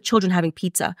sitting with children having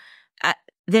pizza.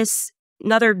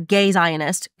 Another gay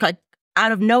Zionist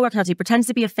out of nowhere, he pretends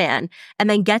to be a fan and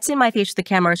then gets in my face with the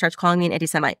camera and starts calling me an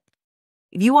anti-Semite.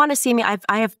 If you want to see me,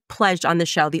 I have pledged on this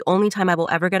show, the only time I will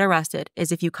ever get arrested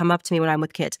is if you come up to me when I'm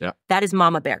with kids. Yeah. That is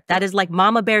Mama Bear. That is like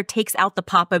Mama Bear takes out the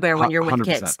Papa Bear when you're with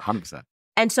kids. 100%.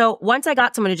 And so once I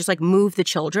got someone to just like move the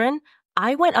children,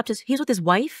 I went up to, he's with his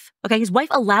wife. Okay, his wife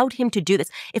allowed him to do this.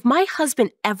 If my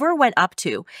husband ever went up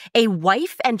to a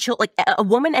wife and like a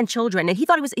woman and children, and he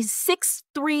thought he's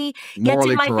 6'3", gets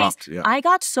in my face. Yeah. I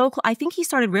got so close. I think he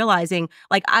started realizing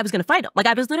like I was going to fight him. Like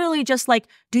I was literally just like,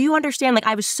 do you understand? Like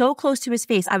I was so close to his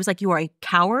face. I was like, you are a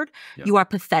coward. Yeah. You are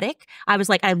pathetic. I was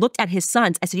like, I looked at his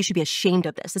sons. I said, you should be ashamed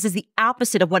of this. This is the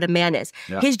opposite of what a man is.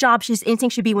 Yeah. His job, his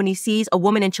instinct should be when he sees a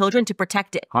woman and children to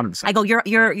protect it. 100%. I go,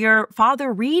 your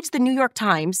father reads the New York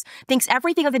Times, thinks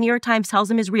everything of the New York Times tells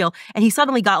him is real, and he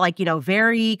suddenly got like,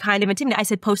 very kind of intimidated. I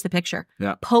said, post the picture.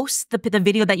 Yeah. Post the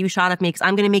video that you shot of me, because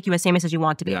I'm going to make you as famous as you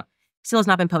want to be. Yeah. Still has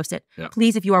not been posted. Yeah.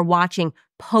 Please, if you are watching,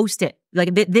 post it.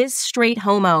 Like this straight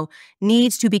homo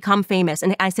needs to become famous.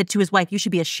 And I said to his wife, you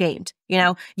should be ashamed.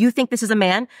 You think this is a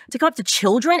man to come up to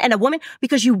children and a woman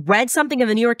because you read something in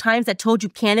the New York Times that told you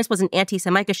Candace was an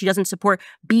anti-Semite because she doesn't support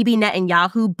Bibi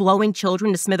Netanyahu blowing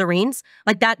children to smithereens.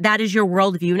 Like that is your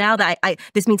worldview now, that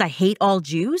this means I hate all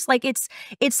Jews. Like it's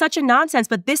such a nonsense.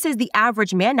 But this is the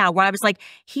average man now, where I was like,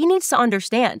 he needs to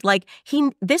understand. Like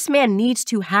this man needs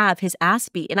to have his ass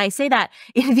beat. And I say that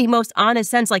in the most honest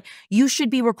sense. Like you should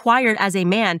be required as a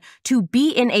man to be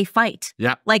in a fight.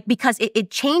 Yeah. Like because it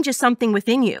changes something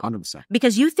within you. 100%.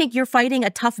 Because you think you're fighting a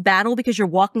tough battle because you're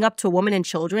walking up to a woman and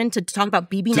children to talk about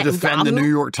Bibi Netanyahu. To defend the New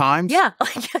York Times? Yeah.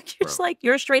 Like, you're just like,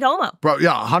 you're a straight homo. Bro,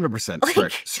 yeah,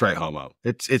 100% straight homo.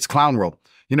 It's clown world.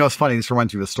 It's funny. This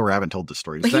reminds me of a story. I haven't told this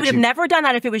story. But he would have never done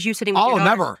that if it was you sitting with your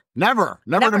daughter. Never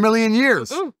in a million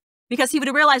years. Because he would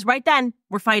have realized right then,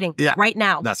 we're fighting right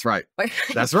now. That's right.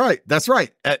 That's right.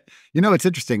 It's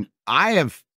interesting. I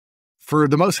have, for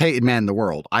the most hated man in the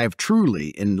world, I have truly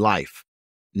in life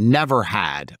never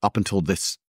had, up until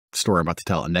this story I'm about to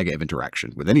tell, a negative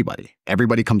interaction with anybody.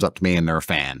 Everybody comes up to me and they're a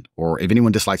fan. Or if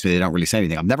anyone dislikes me, they don't really say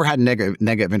anything. I've never had a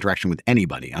negative interaction with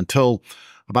anybody until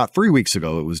about 3 weeks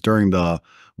ago. It was during the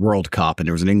World Cup and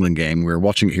there was an England game. We were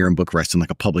watching it here in Bucharest in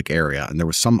like a public area, and there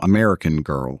was some American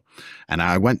girl, and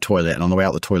I went toilet, and on the way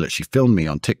out the toilet, she filmed me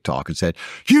on TikTok and said,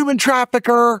 "Human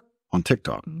trafficker," on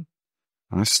TikTok.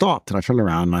 And I stopped and I turned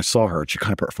around and I saw her and she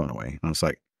kind of put her phone away. And I was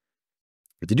like,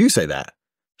 did you say that?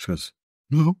 She goes,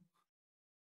 no.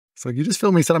 It's like, you just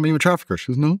filmed me and said I'm a human trafficker.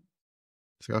 She goes, no.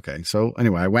 It's like, okay. So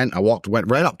anyway, I went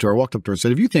right up to her, walked up to her and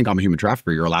said, if you think I'm a human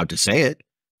trafficker, you're allowed to say it.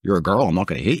 You're a girl. I'm not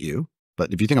going to hit you.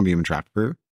 But if you think I'm a human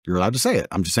trafficker, you're allowed to say it.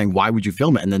 I'm just saying, why would you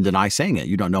film it and then deny saying it?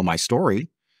 You don't know my story.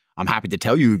 I'm happy to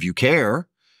tell you if you care.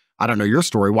 I don't know your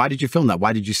story. Why did you film that?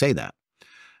 Why did you say that?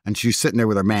 And she's sitting there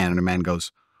with her man and her man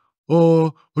goes,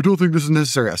 oh, I don't think this is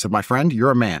necessary. I said, my friend,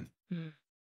 you're a man.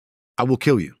 I will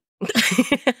kill you.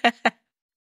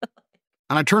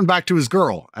 And I turned back to his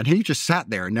girl and he just sat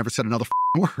there and never said another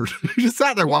word. He just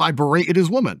sat there while I berated his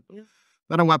woman. Yeah.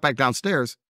 Then I went back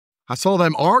downstairs. I saw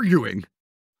them arguing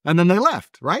and then they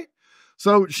left, right?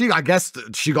 So I guess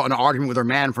she got in an argument with her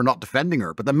man for not defending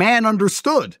her, but the man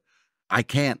understood. I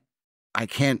can't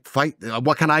fight.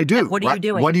 What can I do? Yeah, what are you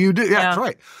doing? What do you do? Yeah, that's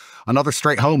right. Another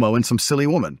straight homo and some silly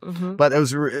woman. But it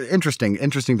was interesting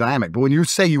dynamic. But when you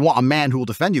say you want a man who will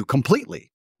defend you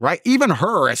completely, right? Even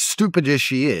her, as stupid as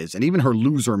she is, and even her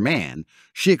loser man,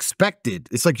 she expected,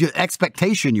 it's like your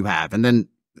expectation you have. And then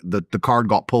the card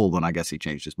got pulled and I guess he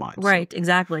changed his mind. Right,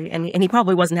 exactly. And he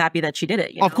probably wasn't happy that she did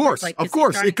it. You know? Of course, like, of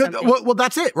course. It could, well,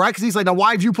 that's it, right? Because he's like, now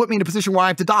why have you put me in a position where I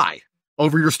have to die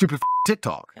over your stupid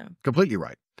TikTok? Yeah. Completely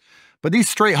right. But these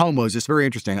straight homos, it's very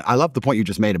interesting. I love the point you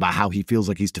just made about how he feels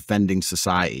like he's defending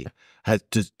society.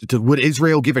 Would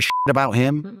Israel give a shit about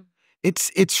him?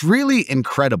 It's really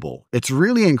incredible. It's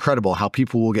really incredible how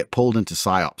people will get pulled into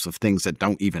psyops of things that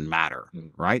don't even matter,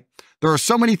 right? There are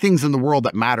so many things in the world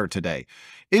that matter today.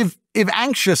 If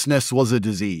anxiousness was a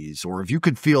disease, or if you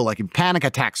could feel like if panic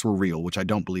attacks were real, which I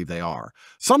don't believe they are,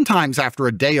 sometimes after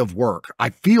a day of work, I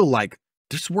feel like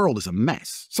this world is a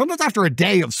mess. Sometimes after a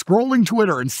day of scrolling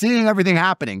Twitter and seeing everything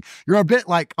happening, you're a bit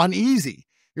like uneasy.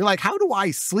 You're like, how do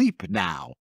I sleep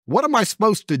now? What am I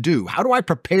supposed to do? How do I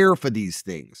prepare for these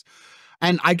things?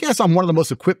 And I guess I'm one of the most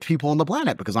equipped people on the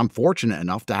planet because I'm fortunate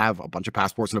enough to have a bunch of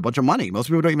passports and a bunch of money. Most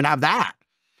people don't even have that.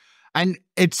 And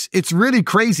it's really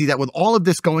crazy that with all of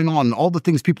this going on, all the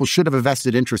things people should have a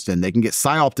vested interest in, they can get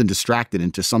psyoped and distracted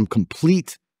into some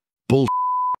complete bullshit,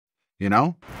 you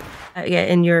know? Yeah,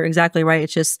 and you're exactly right.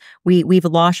 It's just we've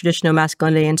lost traditional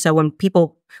masculinity. And so when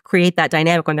people create that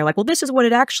dynamic, when they're like, well, this is what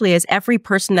it actually is, every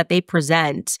person that they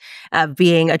present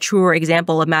being a truer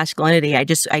example of masculinity, I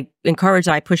encourage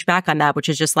and I push back on that, which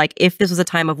is just like, if this was a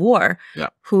time of war,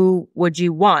 who would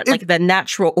you want? Like the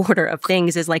natural order of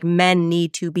things is like men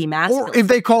need to be masculine. Or if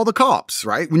they call the cops,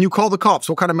 right? When you call the cops,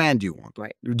 what kind of man do you want?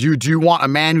 Right. Do you want a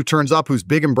man who turns up, who's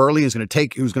big and burly, who's going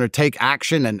to take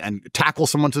action and tackle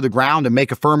someone to the ground and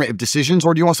make affirmative decisions?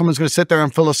 Or do you want someone who's going to sit there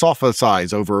and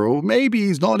philosophize over, oh, maybe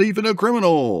he's not even a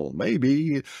criminal,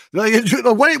 maybe?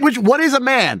 What is a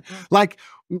man? Like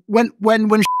when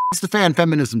the fan,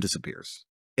 feminism disappears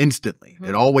instantly.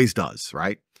 It always does,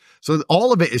 right? So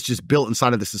all of it is just built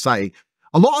inside of the society.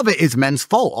 A lot of it is men's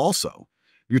fault also.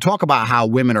 You talk about how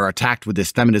women are attacked with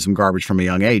this feminism garbage from a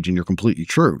young age, and you're completely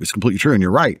true. It's completely true, and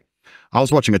you're right. I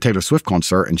was watching a Taylor Swift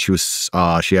concert, and she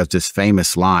has this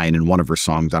famous line in one of her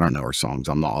songs. I don't know her songs.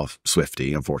 I'm not a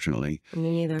Swiftie, unfortunately.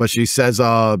 Me neither. But she says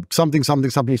something.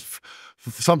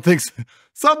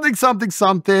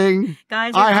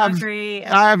 Guys, I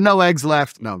have no eggs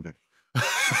left. No.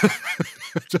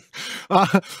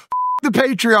 The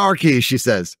patriarchy, she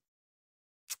says.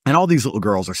 And all these little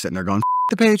girls are sitting there going,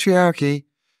 the patriarchy.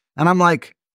 And I'm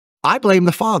like, I blame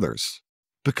the fathers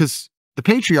because the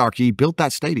patriarchy built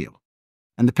that stadium.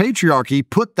 And the patriarchy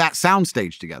put that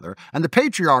soundstage together. And the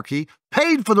patriarchy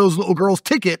paid for those little girls'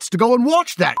 tickets to go and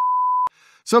watch that.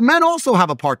 So men also have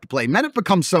a part to play. Men have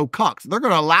become so cucked. They're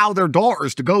going to allow their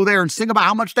daughters to go there and sing about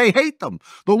how much they hate them.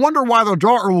 They'll wonder why their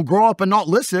daughter will grow up and not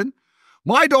listen.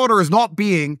 My daughter is not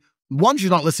being, one, she's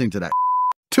not listening to that.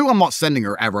 Two, I'm not sending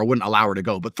her ever. I wouldn't allow her to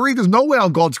go. But three, there's no way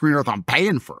on God's green earth I'm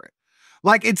paying for it.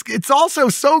 Like, it's also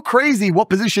so crazy what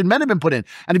position men have been put in.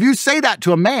 And if you say that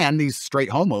to a man, these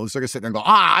straight homos, they're going to sit there and go,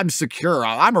 I'm secure.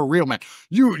 I'm a real man.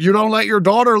 You don't let your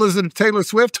daughter listen to Taylor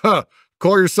Swift? Huh?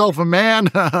 Call yourself a man?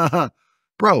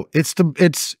 Bro,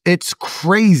 it's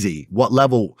crazy what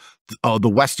level the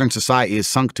Western society is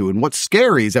sunk to. And what's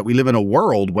scary is that we live in a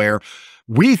world where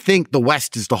we think the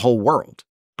West is the whole world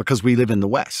because we live in the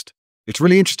West. It's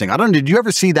really interesting. I don't know, did you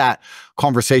ever see that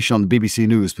conversation on the BBC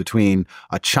News between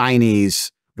a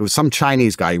Chinese It was some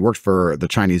Chinese guy. He worked for the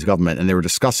Chinese government, and they were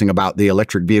discussing about the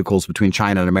electric vehicles between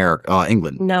China and America,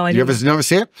 England. No, I didn't. You ever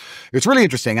see it? It's really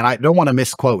interesting, and I don't want to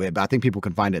misquote it, but I think people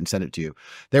can find it and send it to you.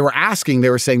 They were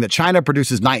saying that China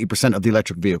produces 90% of the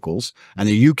electric vehicles, and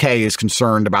the UK is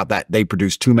concerned about that they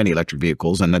produce too many electric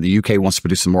vehicles, and that the UK wants to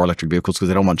produce some more electric vehicles because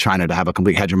they don't want China to have a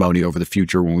complete hegemony over the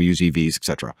future when we use EVs,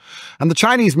 etc. And the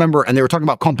Chinese member, and they were talking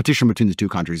about competition between the two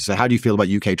countries. So how do you feel about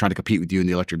UK trying to compete with you in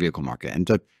the electric vehicle market? And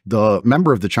the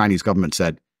member of the Chinese government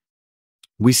said,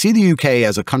 we see the UK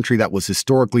as a country that was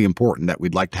historically important that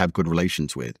we'd like to have good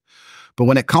relations with. But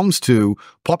when it comes to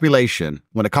population,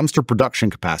 when it comes to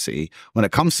production capacity, when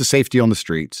it comes to safety on the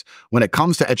streets, when it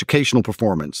comes to educational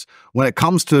performance, when it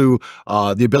comes to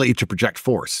the ability to project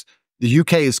force, the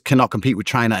UK cannot compete with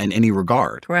China in any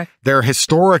regard. Correct. They're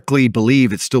historically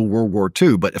believe it's still World War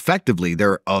II, but effectively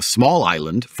they're a small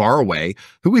island far away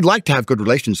who we'd like to have good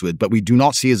relations with, but we do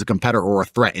not see as a competitor or a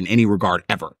threat in any regard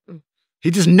ever. He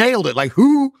just nailed it. Like,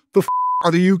 who the f are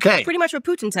the UK? Pretty much what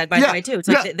Putin said, by the way, too. It's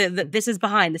like, this is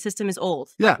behind. The system is old.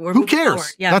 Yeah, We're who moving cares?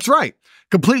 forward. Yeah. That's right.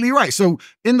 Completely right. So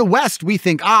in the West, we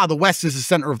think, the West is the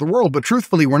center of the world. But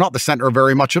truthfully, we're not the center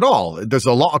very much at all. There's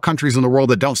a lot of countries in the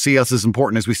world that don't see us as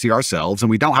important as we see ourselves. And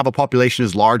we don't have a population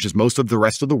as large as most of the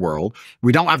rest of the world.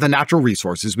 We don't have the natural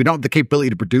resources. We don't have the capability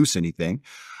to produce anything.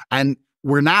 And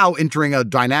we're now entering a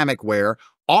dynamic where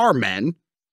our men,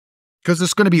 because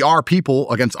it's going to be our people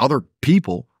against other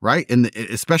people, right?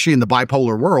 Especially in the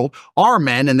bipolar world, our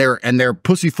men and their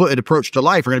pussy-footed approach to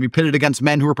life are going to be pitted against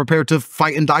men who are prepared to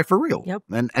fight and die for real. Yep.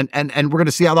 And we're going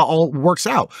to see how that all works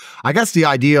out. I guess the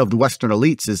idea of the Western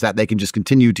elites is that they can just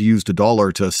continue to use the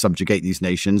dollar to subjugate these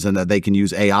nations, and that they can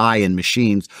use AI and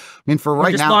machines. I mean, for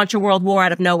right now, just launch a world war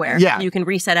out of nowhere. Yeah. You can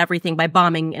reset everything by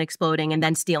bombing and exploding and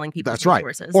then stealing people's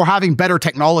resources. Right. Or having better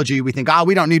technology. We think,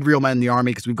 we don't need real men in the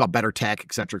army because we've got better tech,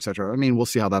 et cetera, et cetera. I mean, we'll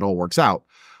see how that all works out.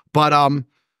 But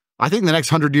I think the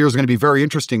next 100 years are going to be very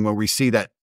interesting when we see that.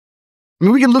 I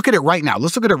mean, we can look at it right now.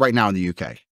 Let's look at it right now in the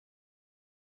UK.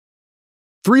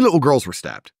 3 little girls were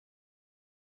stabbed.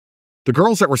 The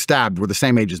girls that were stabbed were the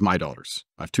same age as my daughters.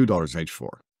 I have 2 daughters age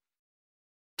 4.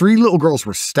 3 little girls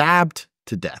were stabbed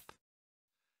to death.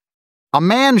 A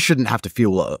man shouldn't have to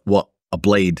feel what a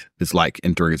blade is like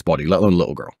entering his body, let alone a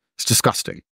little girl. It's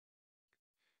disgusting.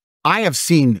 I have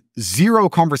seen 0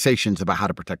 conversations about how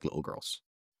to protect little girls.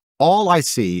 All I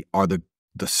see are the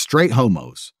straight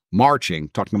homos marching,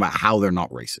 talking about how they're not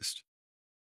racist.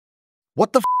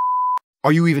 What the f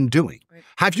are you even doing? Right.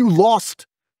 Have you lost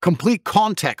complete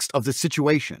context of the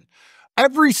situation?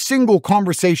 Every single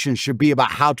conversation should be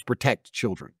about how to protect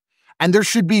children. And there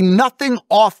should be nothing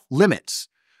off limits.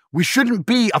 We shouldn't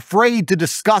be afraid to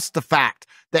discuss the fact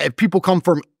that if people come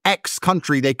from X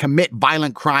country, they commit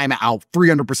violent crime at a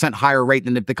 300% higher rate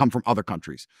than if they come from other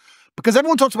countries. Because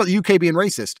everyone talks about the UK being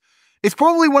racist. It's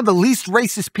probably one of the least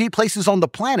racist places on the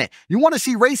planet. You want to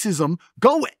see racism?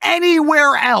 Go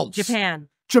anywhere else. Japan.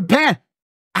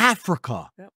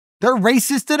 Africa. Yep. They're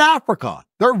racist in Africa.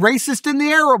 They're racist in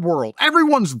the Arab world.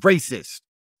 Everyone's racist.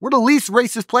 We're the least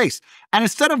racist place. And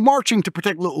instead of marching to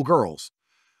protect little girls,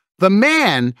 the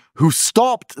man who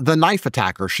stopped the knife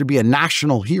attacker should be a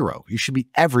national hero. He should be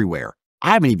everywhere.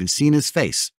 I haven't even seen his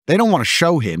face. They don't want to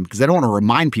show him because they don't want to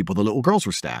remind people the little girls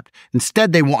were stabbed.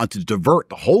 Instead, they wanted to divert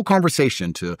the whole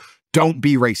conversation to don't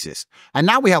be racist. And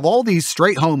now we have all these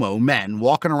straight homo men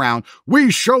walking around. We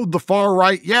showed the far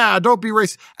right. Yeah, don't be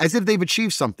racist. As if they've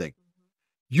achieved something.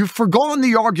 You've forgotten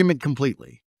the argument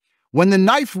completely. When the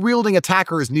knife-wielding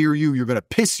attacker is near you, you're going to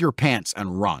piss your pants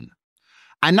and run.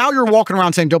 And now you're walking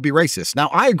around saying, don't be racist. Now,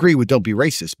 I agree with don't be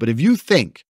racist, but if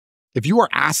you are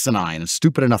asinine and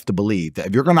stupid enough to believe that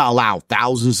if you're going to allow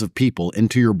thousands of people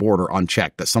into your border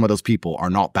unchecked, that some of those people are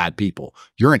not bad people,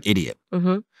 you're an idiot.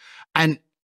 Mm-hmm. And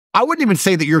I wouldn't even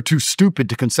say that you're too stupid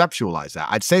to conceptualize that.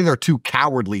 I'd say they're too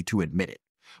cowardly to admit it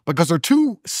because they're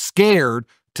too scared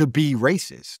to be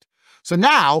racist. So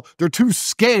now they're too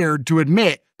scared to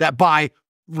admit that by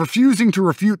refusing to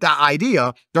refute that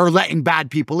idea, they're letting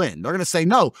bad people in. They're going to say,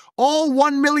 no, all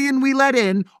 1 million we let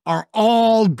in are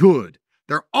all good.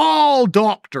 They're all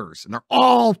doctors and they're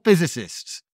all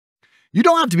physicists. You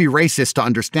don't have to be racist to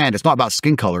understand it's not about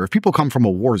skin color. If people come from a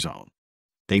war zone,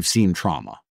 they've seen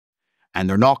trauma and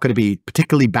they're not going to be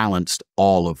particularly balanced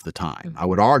all of the time. I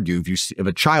would argue if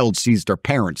a child sees their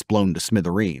parents blown to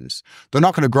smithereens, they're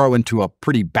not going to grow into a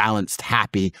pretty balanced,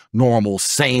 happy, normal,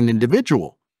 sane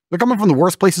individual. They're coming from the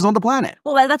worst places on the planet.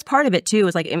 Well, that's part of it too.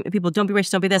 Is like, people, don't be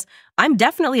racist, don't be this. I'm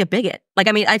definitely a bigot. Like,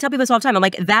 I mean, I tell people this all the time. I'm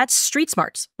like, that's street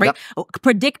smarts, right? Yep.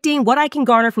 Predicting what I can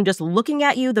garner from just looking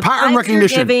at you, the pattern vibes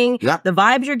recognition. You're giving, yep. the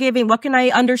vibes you're giving. What can I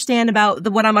understand about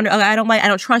what I'm under? I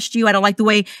don't trust you. I don't like the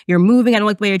way you're moving. I don't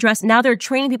like the way you're dressed. Now they're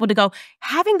training people to go,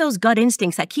 having those gut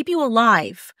instincts that keep you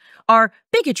alive are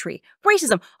bigotry,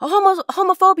 racism,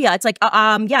 homophobia. It's like,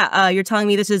 you're telling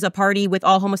me this is a party with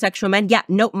all homosexual men? Yeah,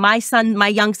 no, my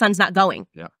young son's not going.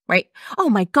 Yeah. Right? Oh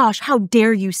my gosh, how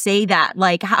dare you say that?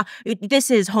 Like,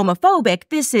 this is homophobic,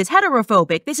 this is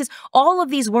heterophobic, this is all of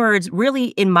these words really,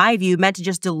 in my view, meant to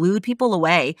just delude people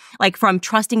away, like from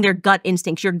trusting their gut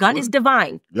instincts. Your gut is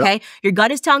divine, okay? Your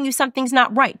gut is telling you something's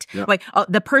not right. Like,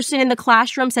 the person in the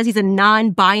classroom says he's a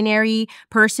non-binary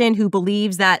person who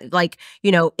believes that, like,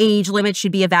 you know, age limits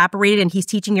should be evaporated, and he's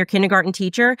teaching your kindergarten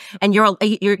teacher and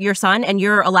your son, and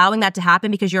you're allowing that to happen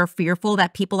because you're fearful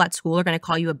that people at school are going to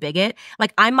call you a bigot.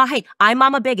 Like, I'm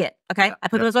a bigot, okay? I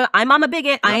put those on, I'm a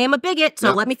bigot, I am a bigot,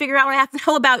 so let me figure out what I have to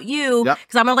know about you,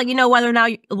 because I'm gonna let you know whether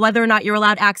or not you're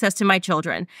allowed access to my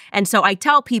children. And so I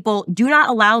tell people, do not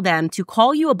allow them to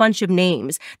call you a bunch of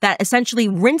names that essentially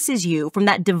rinses you from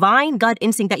that divine gut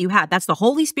instinct that you have. That's the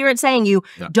Holy Spirit saying you,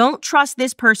 don't trust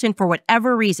this person for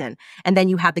whatever reason. And then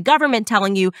you have the government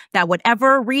telling you that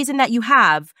whatever reason that you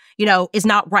have, you know, is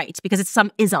not right, because it's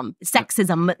some ism,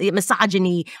 sexism,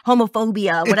 misogyny,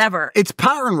 homophobia, whatever. It's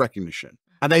pattern recognition.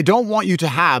 And they don't want you to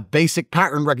have basic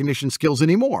pattern recognition skills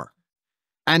anymore.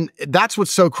 And that's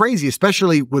what's so crazy,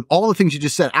 especially with all the things you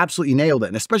just said. Absolutely nailed it.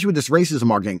 And especially with this racism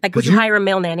arguing. Like, would you hire a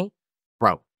male nanny?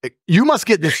 Bro, you must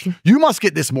get this. You must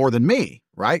get this more than me,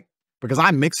 right? Because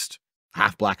I'm mixed,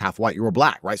 half black, half white. You're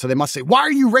black, right? So they must say, why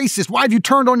are you racist? Why have you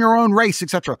turned on your own race,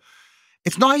 etc.?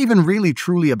 It's not even really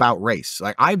truly about race.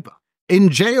 Like, in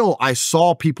jail, I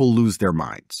saw people lose their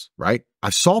minds, right? I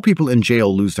saw people in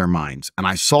jail lose their minds, and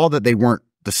I saw that they weren't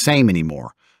the same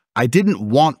anymore. I didn't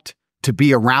want to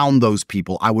be around those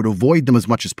people. I would avoid them as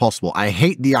much as possible. I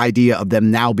hate the idea of them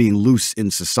now being loose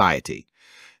in society.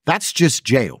 That's just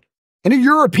jail. In a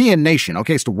European nation,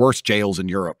 okay, it's the worst jails in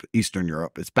Europe, Eastern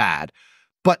Europe. It's bad.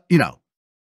 But, you know,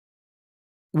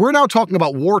 we're now talking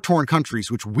about war-torn countries,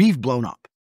 which we've blown up.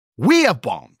 We have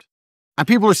bombed. And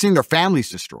people are seeing their families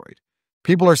destroyed.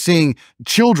 People are seeing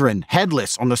children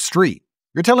headless on the street.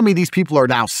 You're telling me these people are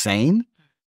now sane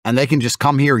and they can just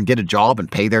come here and get a job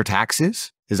and pay their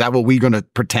taxes? Is that what we're going to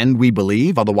pretend we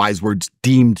believe? Otherwise, we're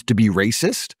deemed to be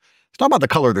racist? It's not about the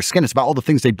color of their skin. It's about all the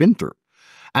things they've been through.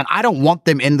 And I don't want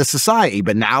them in the society.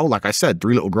 But now, like I said,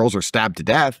 3 little girls are stabbed to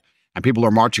death and people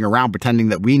are marching around pretending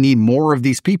that we need more of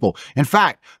these people. In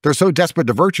fact, they're so desperate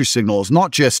to virtue signal. It's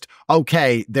not just,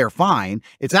 okay, they're fine.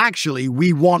 It's actually,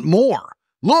 we want more.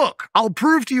 Look, I'll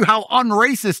prove to you how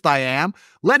unracist I am.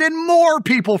 Let in more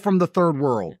people from the third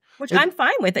world. Which I'm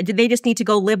fine with. They just need to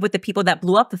go live with the people that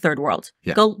blew up the third world.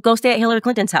 Yeah. Go stay at Hillary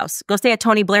Clinton's house. Go stay at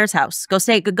Tony Blair's house. Go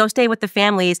stay with the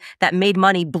families that made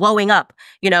money blowing up,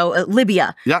 you know,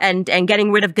 Libya and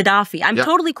getting rid of Gaddafi. I'm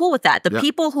totally cool with that. The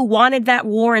people who wanted that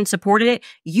war and supported it,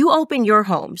 you open your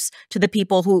homes to the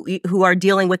people who are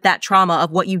dealing with that trauma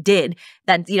of what you did,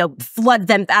 that, you know, flood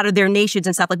them out of their nations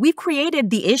and stuff. Like, we've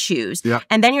created the issues. Yeah.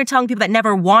 And then you're telling people that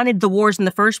never wanted the wars in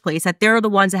the first place that they're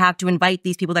the ones that have to invite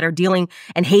these people that are dealing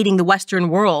and hating the Western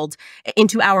world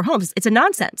into our homes. It's a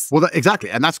nonsense. Well, exactly.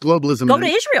 And that's globalism. Go to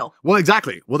Israel. Well,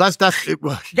 exactly. Well, that's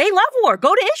they love war.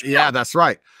 Go to Israel. Yeah, that's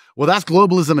right. Well, that's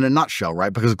globalism in a nutshell,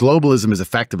 right? Because globalism is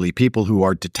effectively people who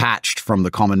are detached from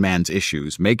the common man's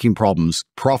issues, making problems,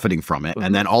 profiting from it,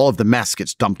 and then all of the mess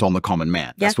gets dumped on the common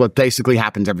man. That's what basically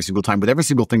happens every single time with every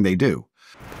single thing they do.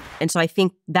 And so I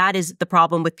think that is the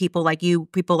problem with people like you,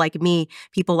 people like me,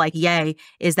 people like Ye,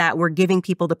 is that we're giving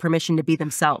people the permission to be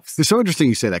themselves. It's so interesting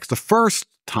you say that, because the first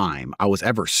time I was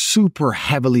ever super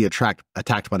heavily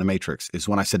attacked by the Matrix is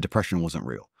when I said depression wasn't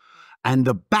real. And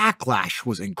the backlash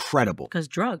was incredible. Because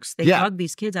drugs. They drug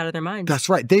these kids out of their minds. That's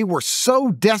right. They were so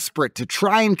desperate to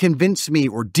try and convince me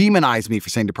or demonize me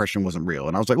for saying depression wasn't real.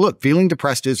 And I was like, look, feeling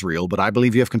depressed is real, but I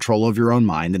believe you have control of your own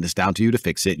mind and it's down to you to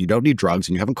fix it. You don't need drugs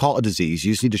and you haven't caught a disease.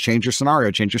 You just need to change your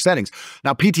scenario, change your settings.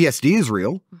 Now, PTSD is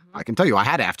real. I can tell you, I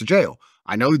had it after jail.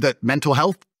 I know that mental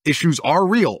health issues are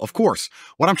real, of course.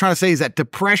 What I'm trying to say is that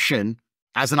depression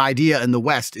as an idea in the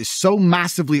West is so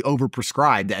massively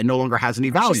overprescribed that it no longer has any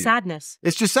value. It's just sadness.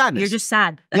 It's just sadness. You're just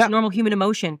sad. That's a normal human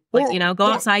emotion. Like, you know, go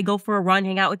outside, go for a run,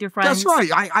 hang out with your friends. That's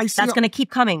right. I see that's going to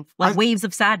keep coming, like waves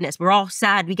of sadness. We're all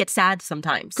sad. We get sad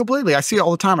sometimes. Completely. I see it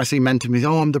all the time. I see men to me,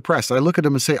 oh, I'm depressed. I look at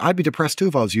them and say, I'd be depressed too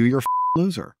if I was you. You're a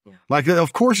loser. Yeah. Like,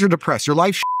 of course you're depressed. Your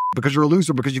life's because you're a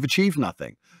loser because you've achieved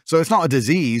nothing. So it's not a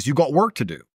disease. You got work to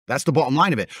do. That's the bottom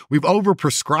line of it. We've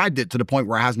overprescribed it to the point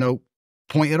where it has no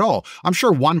point at all. I'm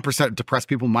sure 1% of depressed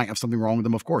people might have something wrong with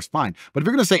them, of course, fine. But if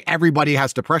you're going to say everybody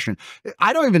has depression,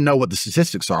 I don't even know what the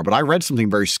statistics are, but I read something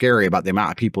very scary about the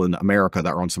amount of people in America that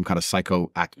are on some kind of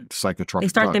psychotropic They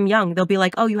start drug. them young. They'll be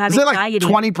like, oh, you have Is it anxiety.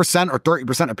 like 20% or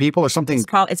 30% of people or something?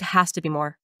 It has to be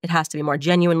more. It has to be more.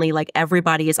 Genuinely, like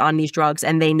everybody is on these drugs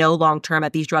and they know long-term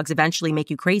that these drugs eventually make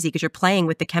you crazy because you're playing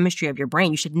with the chemistry of your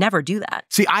brain. You should never do that.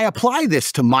 See, I apply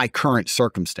this to my current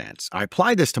circumstance. I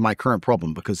apply this to my current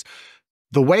problem because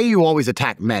the way you always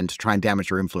attack men to try and damage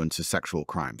your influence is sexual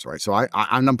crimes, right? So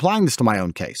I'm applying this to my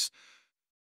own case.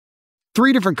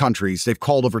 3 different countries, they've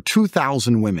called over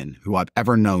 2,000 women who I've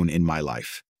ever known in my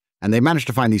life. And they managed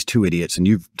to find these 2 idiots, and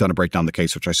you've done a breakdown of the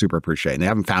case, which I super appreciate. And they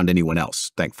haven't found anyone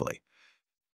else, thankfully.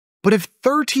 But if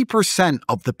 30%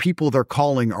 of the people they're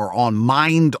calling are on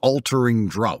mind-altering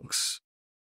drugs,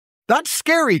 that's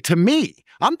scary to me.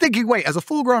 I'm thinking, wait, as a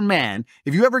full-grown man,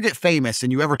 if you ever get famous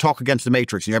and you ever talk against the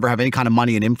matrix, and you ever have any kind of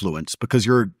money and influence, because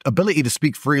your ability to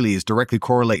speak freely is directly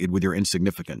correlated with your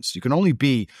insignificance. You can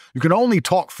only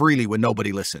talk freely when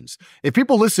nobody listens. If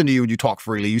people listen to you and you talk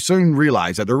freely, you soon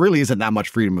realize that there really isn't that much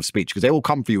freedom of speech, because they will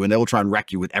come for you and they will try and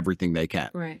wreck you with everything they can.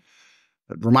 Right.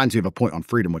 It reminds me of a point on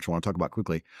freedom, which I want to talk about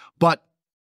quickly. But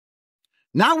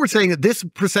now we're saying that this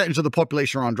percentage of the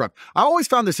population are on drugs. I always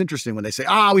found this interesting when they say,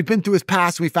 we've been through his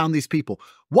past, we found these people.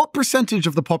 What percentage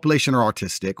of the population are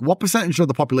autistic? What percentage of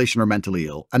the population are mentally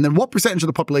ill? And then what percentage of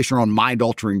the population are on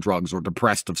mind-altering drugs or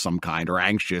depressed of some kind or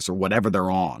anxious or whatever they're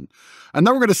on? And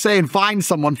then we're going to say and find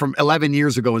someone from 11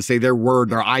 years ago and say their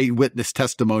word, their eyewitness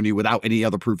testimony without any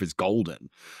other proof is golden.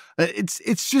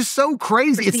 It's just so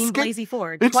crazy. Christine Blasey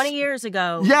Ford, 20 years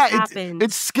ago, happened.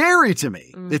 It's scary to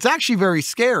me. It's actually very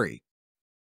scary.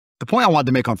 The point I wanted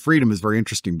to make on freedom is very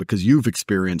interesting because you've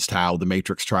experienced how the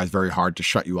Matrix tries very hard to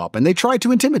shut you up and they try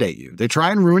to intimidate you. They try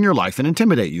and ruin your life and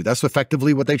intimidate you. That's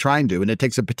effectively what they try and do. And it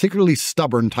takes a particularly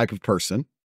stubborn type of person.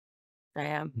 I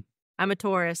am. I'm a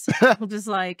Taurus. I'm just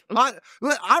like...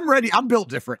 I'm ready. I'm built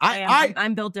different.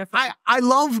 I'm built different. I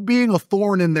love being a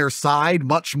thorn in their side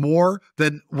much more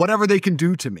than whatever they can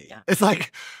do to me. Yeah. It's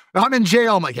like... I'm in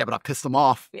jail. I'm like, yeah, but I pissed them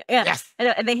off. Yeah. Yes.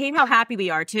 And they hate how happy we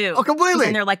are, too. Oh, completely.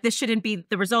 And they're like, this shouldn't be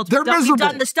the results. They're miserable. We've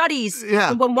done the studies.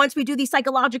 Yeah. When once we do these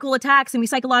psychological attacks and we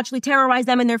psychologically terrorize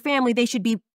them and their family, they should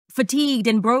be fatigued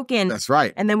and broken. That's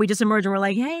right. And then we just emerge and we're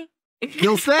like, hey.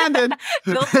 Still standing.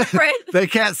 They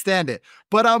can't stand it.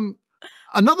 But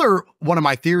another one of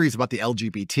my theories about the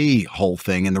LGBT whole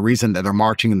thing and the reason that they're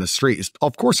marching in the street is,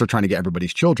 of course, they're trying to get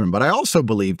everybody's children. But I also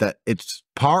believe that it's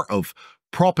part of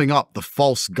propping up the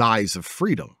false guise of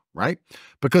freedom, right?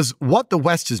 Because what the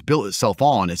West has built itself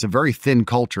on is a very thin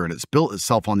culture, and it's built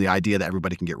itself on the idea that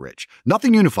everybody can get rich.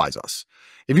 Nothing unifies us.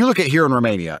 If you look at here in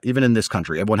Romania, even in this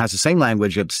country, everyone has the same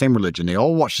language, you have the same religion, they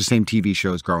all watch the same TV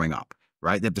shows growing up,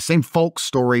 right? They have the same folk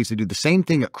stories, they do the same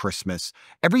thing at Christmas.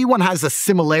 Everyone has a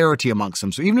similarity amongst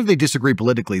them. So even if they disagree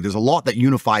politically, there's a lot that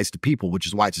unifies the people, which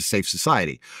is why it's a safe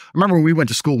society. I remember when we went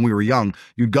to school when we were young,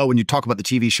 you'd go and you'd talk about the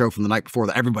TV show from the night before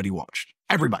that everybody watched.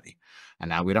 Everybody. And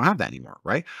now we don't have that anymore,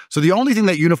 right? So the only thing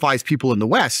that unifies people in the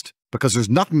West, because there's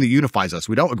nothing that unifies us.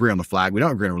 We don't agree on the flag. We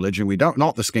don't agree on religion. We don't,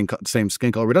 not the same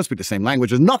skin color. We don't speak the same language.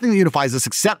 There's nothing that unifies us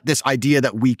except this idea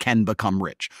that we can become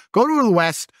rich. Go to the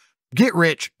West, get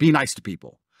rich, be nice to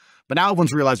people. But now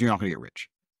everyone's realizing you're not going to get rich.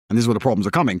 And this is where the problems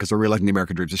are coming because they're realizing the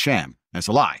American dream's a sham. And it's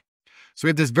a lie. So we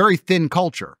have this very thin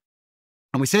culture.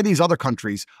 And we say these other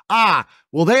countries,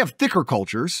 well, they have thicker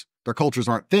cultures. Their cultures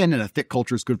aren't thin, and a thick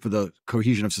culture is good for the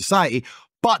cohesion of society,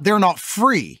 but they're not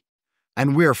free,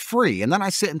 and we're free. And then I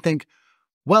sit and think,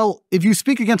 well, if you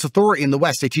speak against authority in the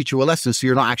West, they teach you a lesson, so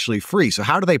you're not actually free. So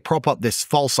how do they prop up this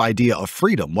false idea of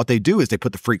freedom? What they do is they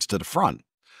put the freaks to the front.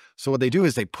 So what they do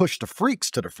is they push the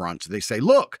freaks to the front. So they say,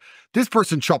 look, this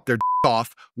person chopped their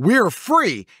off. We're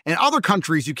free. In other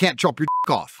countries, you can't chop your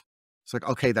off. It's like,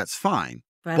 okay, that's fine.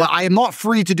 But I am not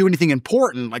free to do anything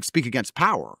important, like speak against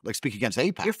power, like speak against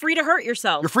AIPAC. You're free to hurt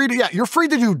yourself. You're free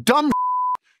to do dumb.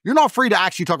 You're not free to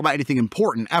actually talk about anything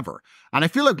important ever. And I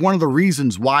feel like one of the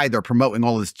reasons why they're promoting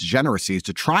all of this degeneracy is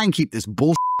to try and keep this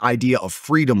bullshit idea of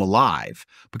freedom alive.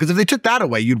 Because if they took that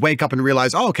away, you'd wake up and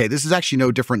realize, oh, okay, this is actually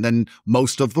no different than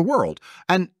most of the world.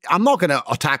 And I'm not going to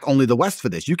attack only the West for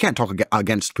this. You can't talk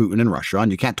against Putin in Russia,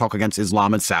 and you can't talk against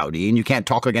Islam in Saudi, and you can't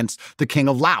talk against the king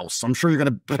of Laos. I'm sure you're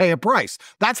going to pay a price.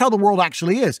 That's how the world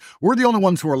actually is. We're the only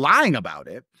ones who are lying about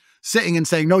it. Sitting and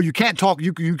saying, no, you can't talk,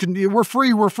 we're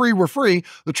free, we're free, we're free.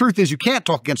 The truth is you can't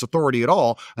talk against authority at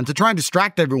all. And to try and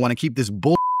distract everyone and keep this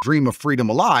bull dream of freedom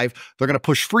alive, they're going to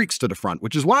push freaks to the front,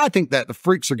 which is why I think that the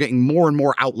freaks are getting more and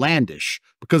more outlandish,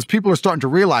 because people are starting to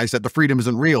realize that the freedom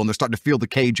isn't real and they're starting to feel the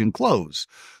cage enclose.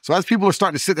 So as people are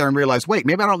starting to sit there and realize, wait,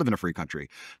 maybe I don't live in a free country.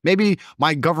 Maybe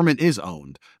my government is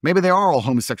owned. Maybe they are all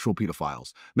homosexual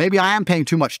pedophiles. Maybe I am paying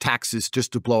too much taxes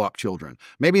just to blow up children.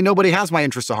 Maybe nobody has my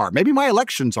interests at heart. Maybe my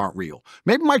elections aren't real.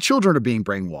 Maybe my children are being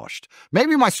brainwashed.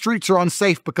 Maybe my streets are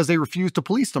unsafe because they refuse to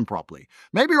police them properly.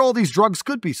 Maybe all these drugs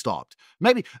could be stopped.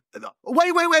 Maybe,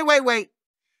 wait.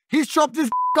 He's chopped his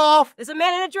off. There's a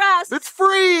man in a dress. It's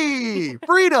free.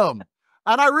 Freedom.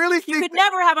 And I really think— You could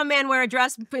never have a man wear a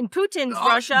dress in Putin's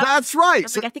Russia. That's right.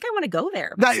 I think I want to go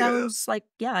there. That sounds like,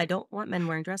 yeah, I don't want men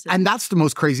wearing dresses. And that's the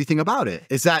most crazy thing about it,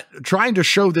 is that trying to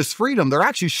show this freedom, they're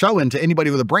actually showing to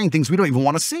anybody with a brain things we don't even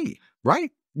want to see, right?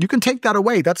 You can take that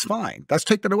away. That's fine. Let's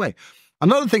take that away.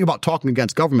 Another thing about talking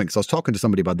against government, because I was talking to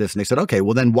somebody about this, and they said, okay,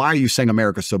 well then why are you saying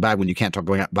America's so bad when you can't talk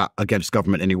against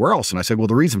government anywhere else? And I said, well,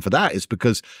 the reason for that is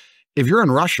because if you're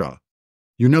in Russia,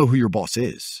 you know who your boss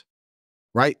is,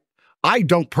 right? I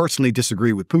don't personally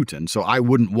disagree with Putin, so I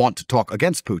wouldn't want to talk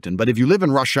against Putin. But if you live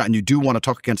in Russia and you do want to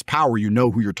talk against power, you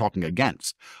know who you're talking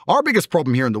against. Our biggest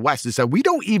problem here in the West is that we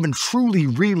don't even truly,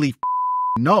 really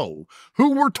know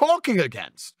who we're talking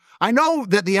against. I know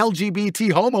that the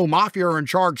LGBT homo mafia are in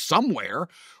charge somewhere,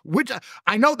 which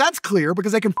I know that's clear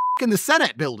because they can in the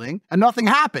Senate building and nothing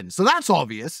happens. So that's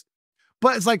obvious.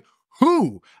 But it's like,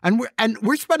 who? And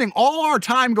we're spending all our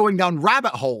time going down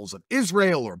rabbit holes of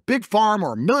Israel or Big Pharma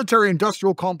or military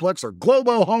industrial complex or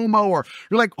Globo Homo, or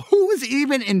you're like, who is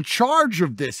even in charge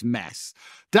of this mess?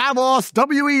 Davos,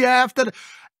 WEF,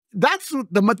 that's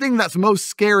the thing that's most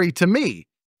scary to me.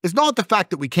 It's not the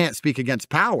fact that we can't speak against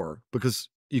power, because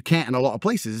you can't in a lot of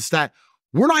places. It's that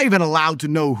we're not even allowed to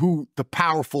know who the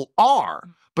powerful are,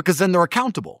 because then they're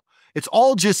accountable. It's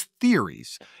all just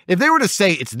theories. If they were to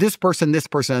say it's this person, this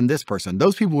person, and this person,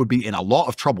 those people would be in a lot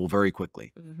of trouble very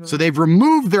quickly. Mm-hmm. So they've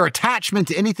removed their attachment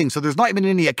to anything. So there's not even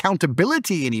any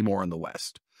accountability anymore in the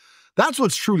West. That's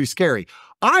what's truly scary.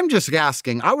 I'm just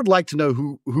asking, I would like to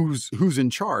know who's in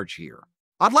charge here.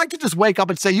 I'd like to just wake up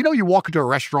and say, you know, you walk into a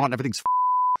restaurant and everything's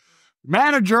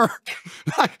manager,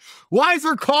 like, why is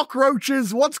there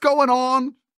cockroaches? What's going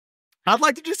on? I'd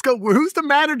like to just go, who's the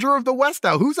manager of the West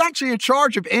now? Who's actually in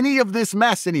charge of any of this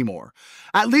mess anymore?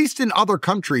 At least in other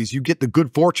countries, you get the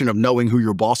good fortune of knowing who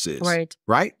your boss is. Right.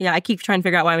 Right? Yeah, I keep trying to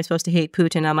figure out why I'm supposed to hate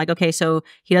Putin. I'm like, okay, so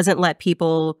he doesn't let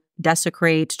people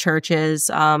desecrate churches.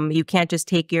 You can't just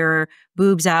take your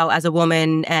boobs out as a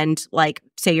woman and like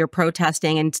say you're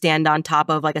protesting and stand on top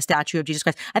of like a statue of Jesus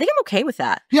Christ. I think I'm okay with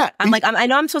that. Yeah. I'm like, I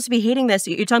know I'm supposed to be hating this.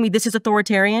 You're telling me this is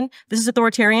authoritarian. This is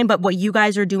authoritarian, but what you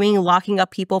guys are doing, locking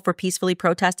up people for peacefully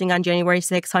protesting on January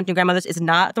 6th, hunting grandmothers, is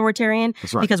not authoritarian.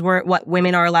 That's right. Because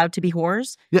women are allowed to be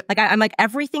whores. Yeah. Like I'm like,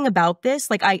 everything about this,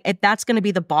 like if that's going to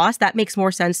be the boss, that makes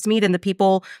more sense to me than the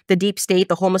people, the deep state,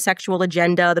 the homosexual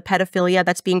agenda, the pedophilia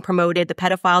that's being promoted, the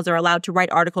pedophiles are allowed to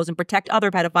write articles and protect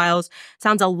other pedophiles.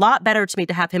 Sounds a lot better to me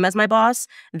to have him as my boss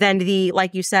than the,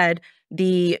 like you said,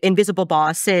 the invisible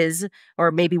bosses,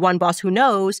 or maybe one boss who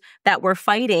knows that we're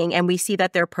fighting and we see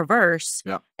that they're perverse.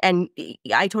 Yeah. And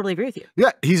I totally agree with you.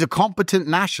 Yeah, he's a competent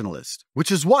nationalist,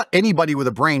 which is what anybody with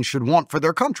a brain should want for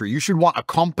their country. You should want a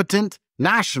competent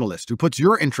nationalist who puts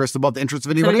your interest above the interests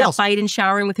of anybody else. Biden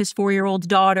showering with his 4-year-old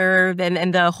daughter,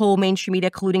 and the whole mainstream media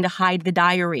colluding to hide the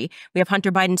diary. We have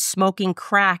Hunter Biden smoking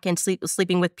crack and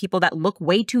sleeping with people that look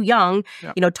way too young,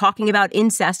 yeah. You know, talking about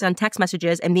incest on text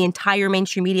messages, and the entire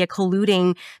mainstream media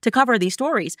colluding to cover these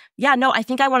stories. Yeah, no, I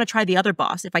think I want to try the other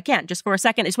boss if I can, just for a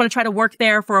second. I just want to try to work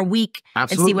there for a week.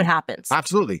 Absolutely. And see what happens.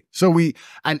 Absolutely. So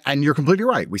and you're completely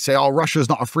right. We say, oh, Russia's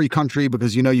not a free country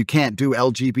because, you know, you can't do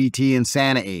LGBT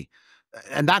insanity.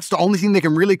 And that's the only thing they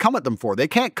can really come at them for. They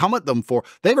can't come at them for,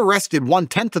 they've arrested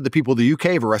 1/10 of the people the UK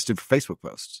have arrested for Facebook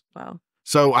posts. Wow.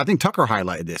 So I think Tucker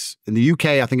highlighted this. In the UK,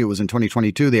 I think it was in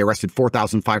 2022, they arrested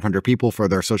 4,500 people for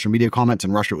their social media comments.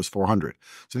 In Russia, it was 400.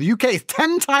 So the UK is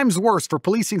 10 times worse for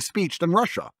policing speech than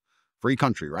Russia. Free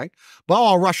country, right? But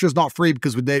oh, Russia's not free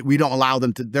because we don't allow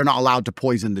them to, they're not allowed to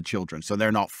poison the children, so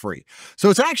they're not free.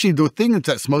 So it's actually the thing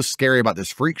that's most scary about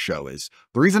this freak show is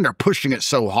the reason they're pushing it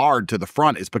so hard to the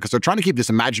front is because they're trying to keep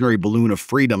this imaginary balloon of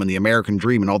freedom and the American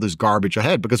dream and all this garbage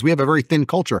ahead, because we have a very thin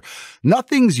culture.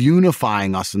 Nothing's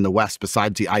unifying us in the West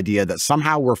besides the idea that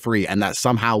somehow we're free and that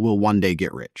somehow we'll one day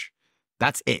get rich.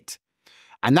 That's it.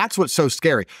 And that's what's so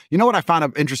scary. You know what I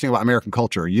found interesting about American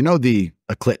culture? You know the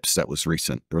eclipse that was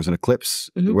recent? There was an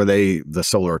eclipse where the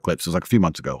solar eclipse, it was like a few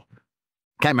months ago.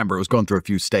 Can't remember. It was going through a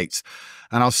few states.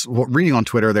 And I was reading on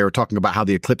Twitter, they were talking about how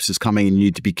the eclipse is coming and you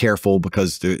need to be careful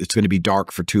because it's going to be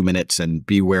dark for 2 minutes and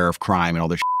beware of crime and all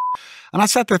this shit. And I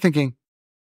sat there thinking,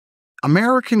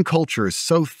 American culture is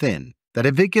so thin that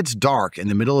if it gets dark in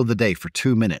the middle of the day for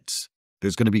 2 minutes,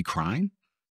 there's going to be crime?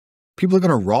 People are going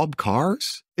to rob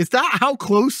cars? Is that how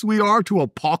close we are to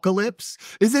apocalypse?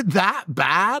 Is it that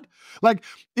bad? Like,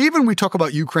 even we talk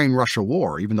about Ukraine-Russia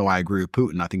war, even though I agree with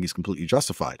Putin, I think he's completely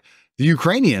justified. The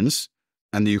Ukrainians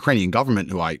and the Ukrainian government,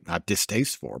 who I have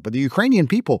distaste for, but the Ukrainian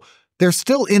people, they're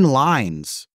still in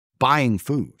lines buying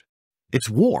food. It's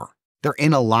war. They're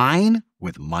in a line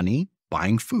with money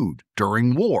buying food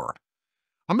during war.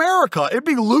 America, it'd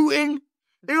be looting.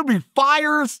 It would be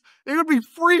fires. It would be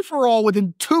free-for-all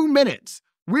within 2 minutes.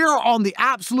 We are on the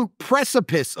absolute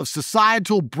precipice of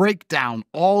societal breakdown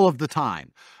all of the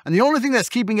time. And the only thing that's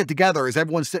keeping it together is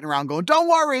everyone sitting around going, don't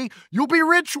worry, you'll be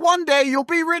rich one day, you'll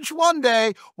be rich one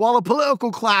day, while a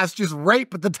political class just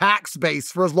rape the tax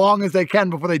base for as long as they can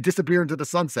before they disappear into the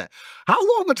sunset. How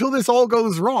long until this all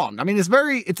goes wrong? I mean, it's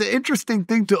an interesting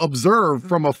thing to observe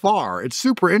from afar. It's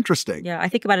super interesting. Yeah, I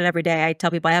think about it every day. I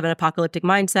tell people I have an apocalyptic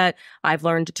mindset. I've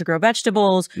learned to grow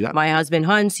vegetables. Yep. My husband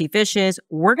hunts, he fishes.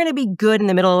 We're going to be good in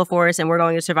the middle of the forest and we're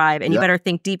going to survive. And you better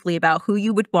think deeply about who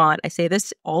you would want. I say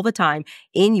this all the time,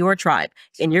 in your tribe.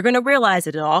 And you're going to realize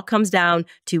that it all comes down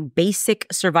to basic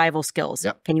survival skills.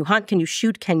 Yep. Can you hunt? Can you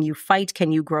shoot? Can you fight?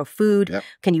 Can you grow food? Yep.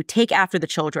 Can you take after the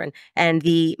children? And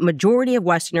the majority of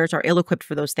Westerners are ill-equipped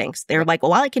for those things. They're like,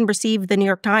 well, I can receive the New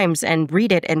York Times and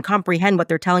read it and comprehend what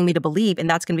they're telling me to believe, and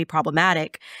that's going to be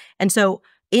problematic. And so,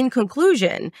 in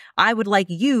conclusion, I would like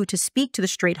you to speak to the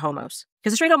straight homos.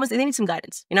 Because the straight homos, they need some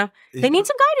guidance, you know? They need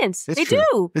some guidance. They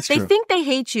do. They think they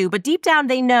hate you, but deep down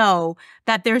they know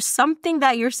that there's something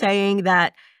that you're saying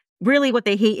that really what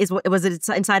they hate is what was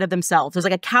inside of themselves. There's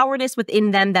like a cowardice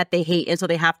within them that they hate, and so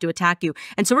they have to attack you.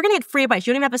 And so we're going to get free advice.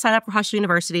 You don't even have to sign up for Hush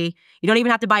University. You don't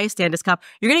even have to buy a Standis cup.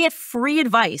 You're going to get free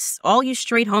advice, all you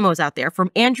straight homos out there,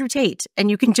 from Andrew Tate, and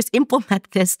you can just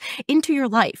implement this into your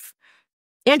life.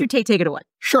 Andrew Tate, take it away.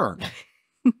 Sure.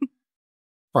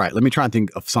 All right, let me try and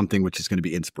think of something which is going to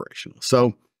be inspirational.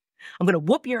 So I'm going to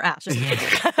whoop your ass.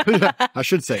 I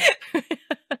should say.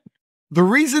 The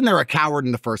reason they're a coward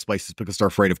in the first place is because they're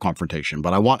afraid of confrontation.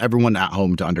 But I want everyone at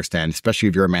home to understand, especially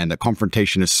if you're a man, that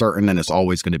confrontation is certain and it's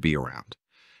always going to be around.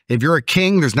 If you're a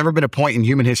king, there's never been a point in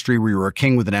human history where you were a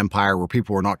king with an empire where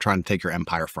people were not trying to take your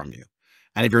empire from you.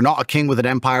 And if you're not a king with an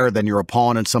empire, then you're a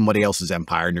pawn in somebody else's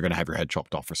empire and you're going to have your head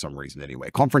chopped off for some reason anyway.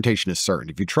 Confrontation is certain.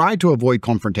 If you try to avoid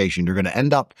confrontation, you're going to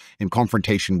end up in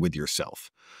confrontation with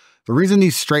yourself. The reason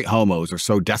these straight homos are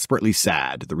so desperately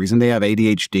sad, the reason they have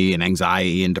ADHD and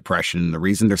anxiety and depression, the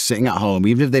reason they're sitting at home,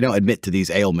 even if they don't admit to these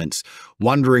ailments,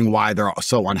 wondering why they're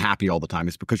so unhappy all the time,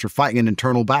 is because you're fighting an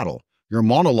internal battle. Your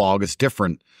monologue is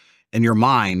different in your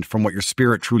mind from what your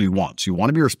spirit truly wants. You want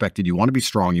to be respected. You want to be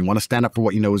strong. You want to stand up for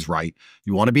what you know is right.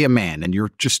 You want to be a man, and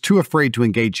you're just too afraid to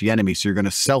engage the enemy. So you're going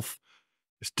to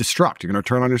self-destruct. You're going to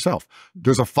turn on yourself.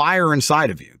 There's a fire inside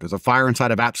of you. There's a fire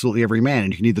inside of absolutely every man.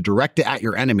 And you can either direct it at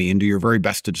your enemy and do your very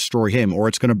best to destroy him, or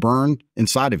it's going to burn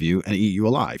inside of you and eat you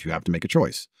alive. You have to make a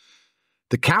choice.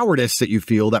 The cowardice that you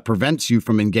feel that prevents you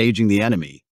from engaging the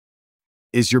enemy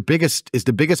is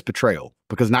the biggest betrayal,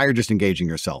 because now you're just engaging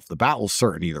yourself. The battle's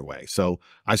certain either way. So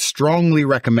I strongly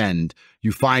recommend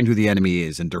you find who the enemy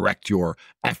is and direct your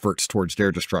efforts towards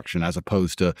their destruction, as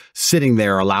opposed to sitting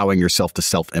there allowing yourself to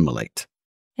self-immolate.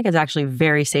 I think it's actually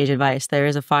very sage advice. There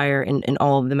is a fire in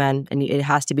all of the men, and it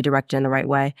has to be directed in the right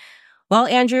way. Well,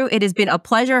 Andrew, it has been a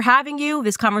pleasure having you.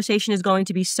 This conversation is going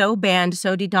to be so banned,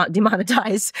 so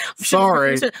demonetized.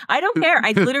 Sorry. I don't care.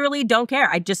 I literally don't care.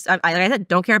 Like I said,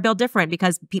 don't care, build different,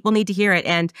 because people need to hear it.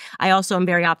 And I also am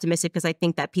very optimistic because I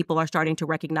think that people are starting to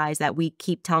recognize that we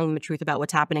keep telling them the truth about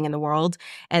what's happening in the world,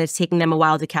 and it's taking them a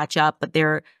while to catch up, but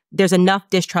there's enough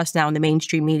distrust now in the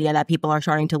mainstream media that people are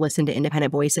starting to listen to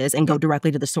independent voices and go directly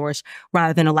to the source,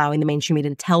 rather than allowing the mainstream media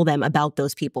to tell them about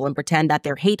those people and pretend that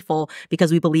they're hateful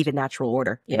because we believe in natural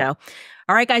order, you know?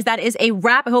 All right, guys, that is a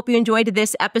wrap. I hope you enjoyed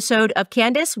this episode of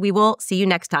Candace. We will see you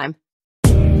next time.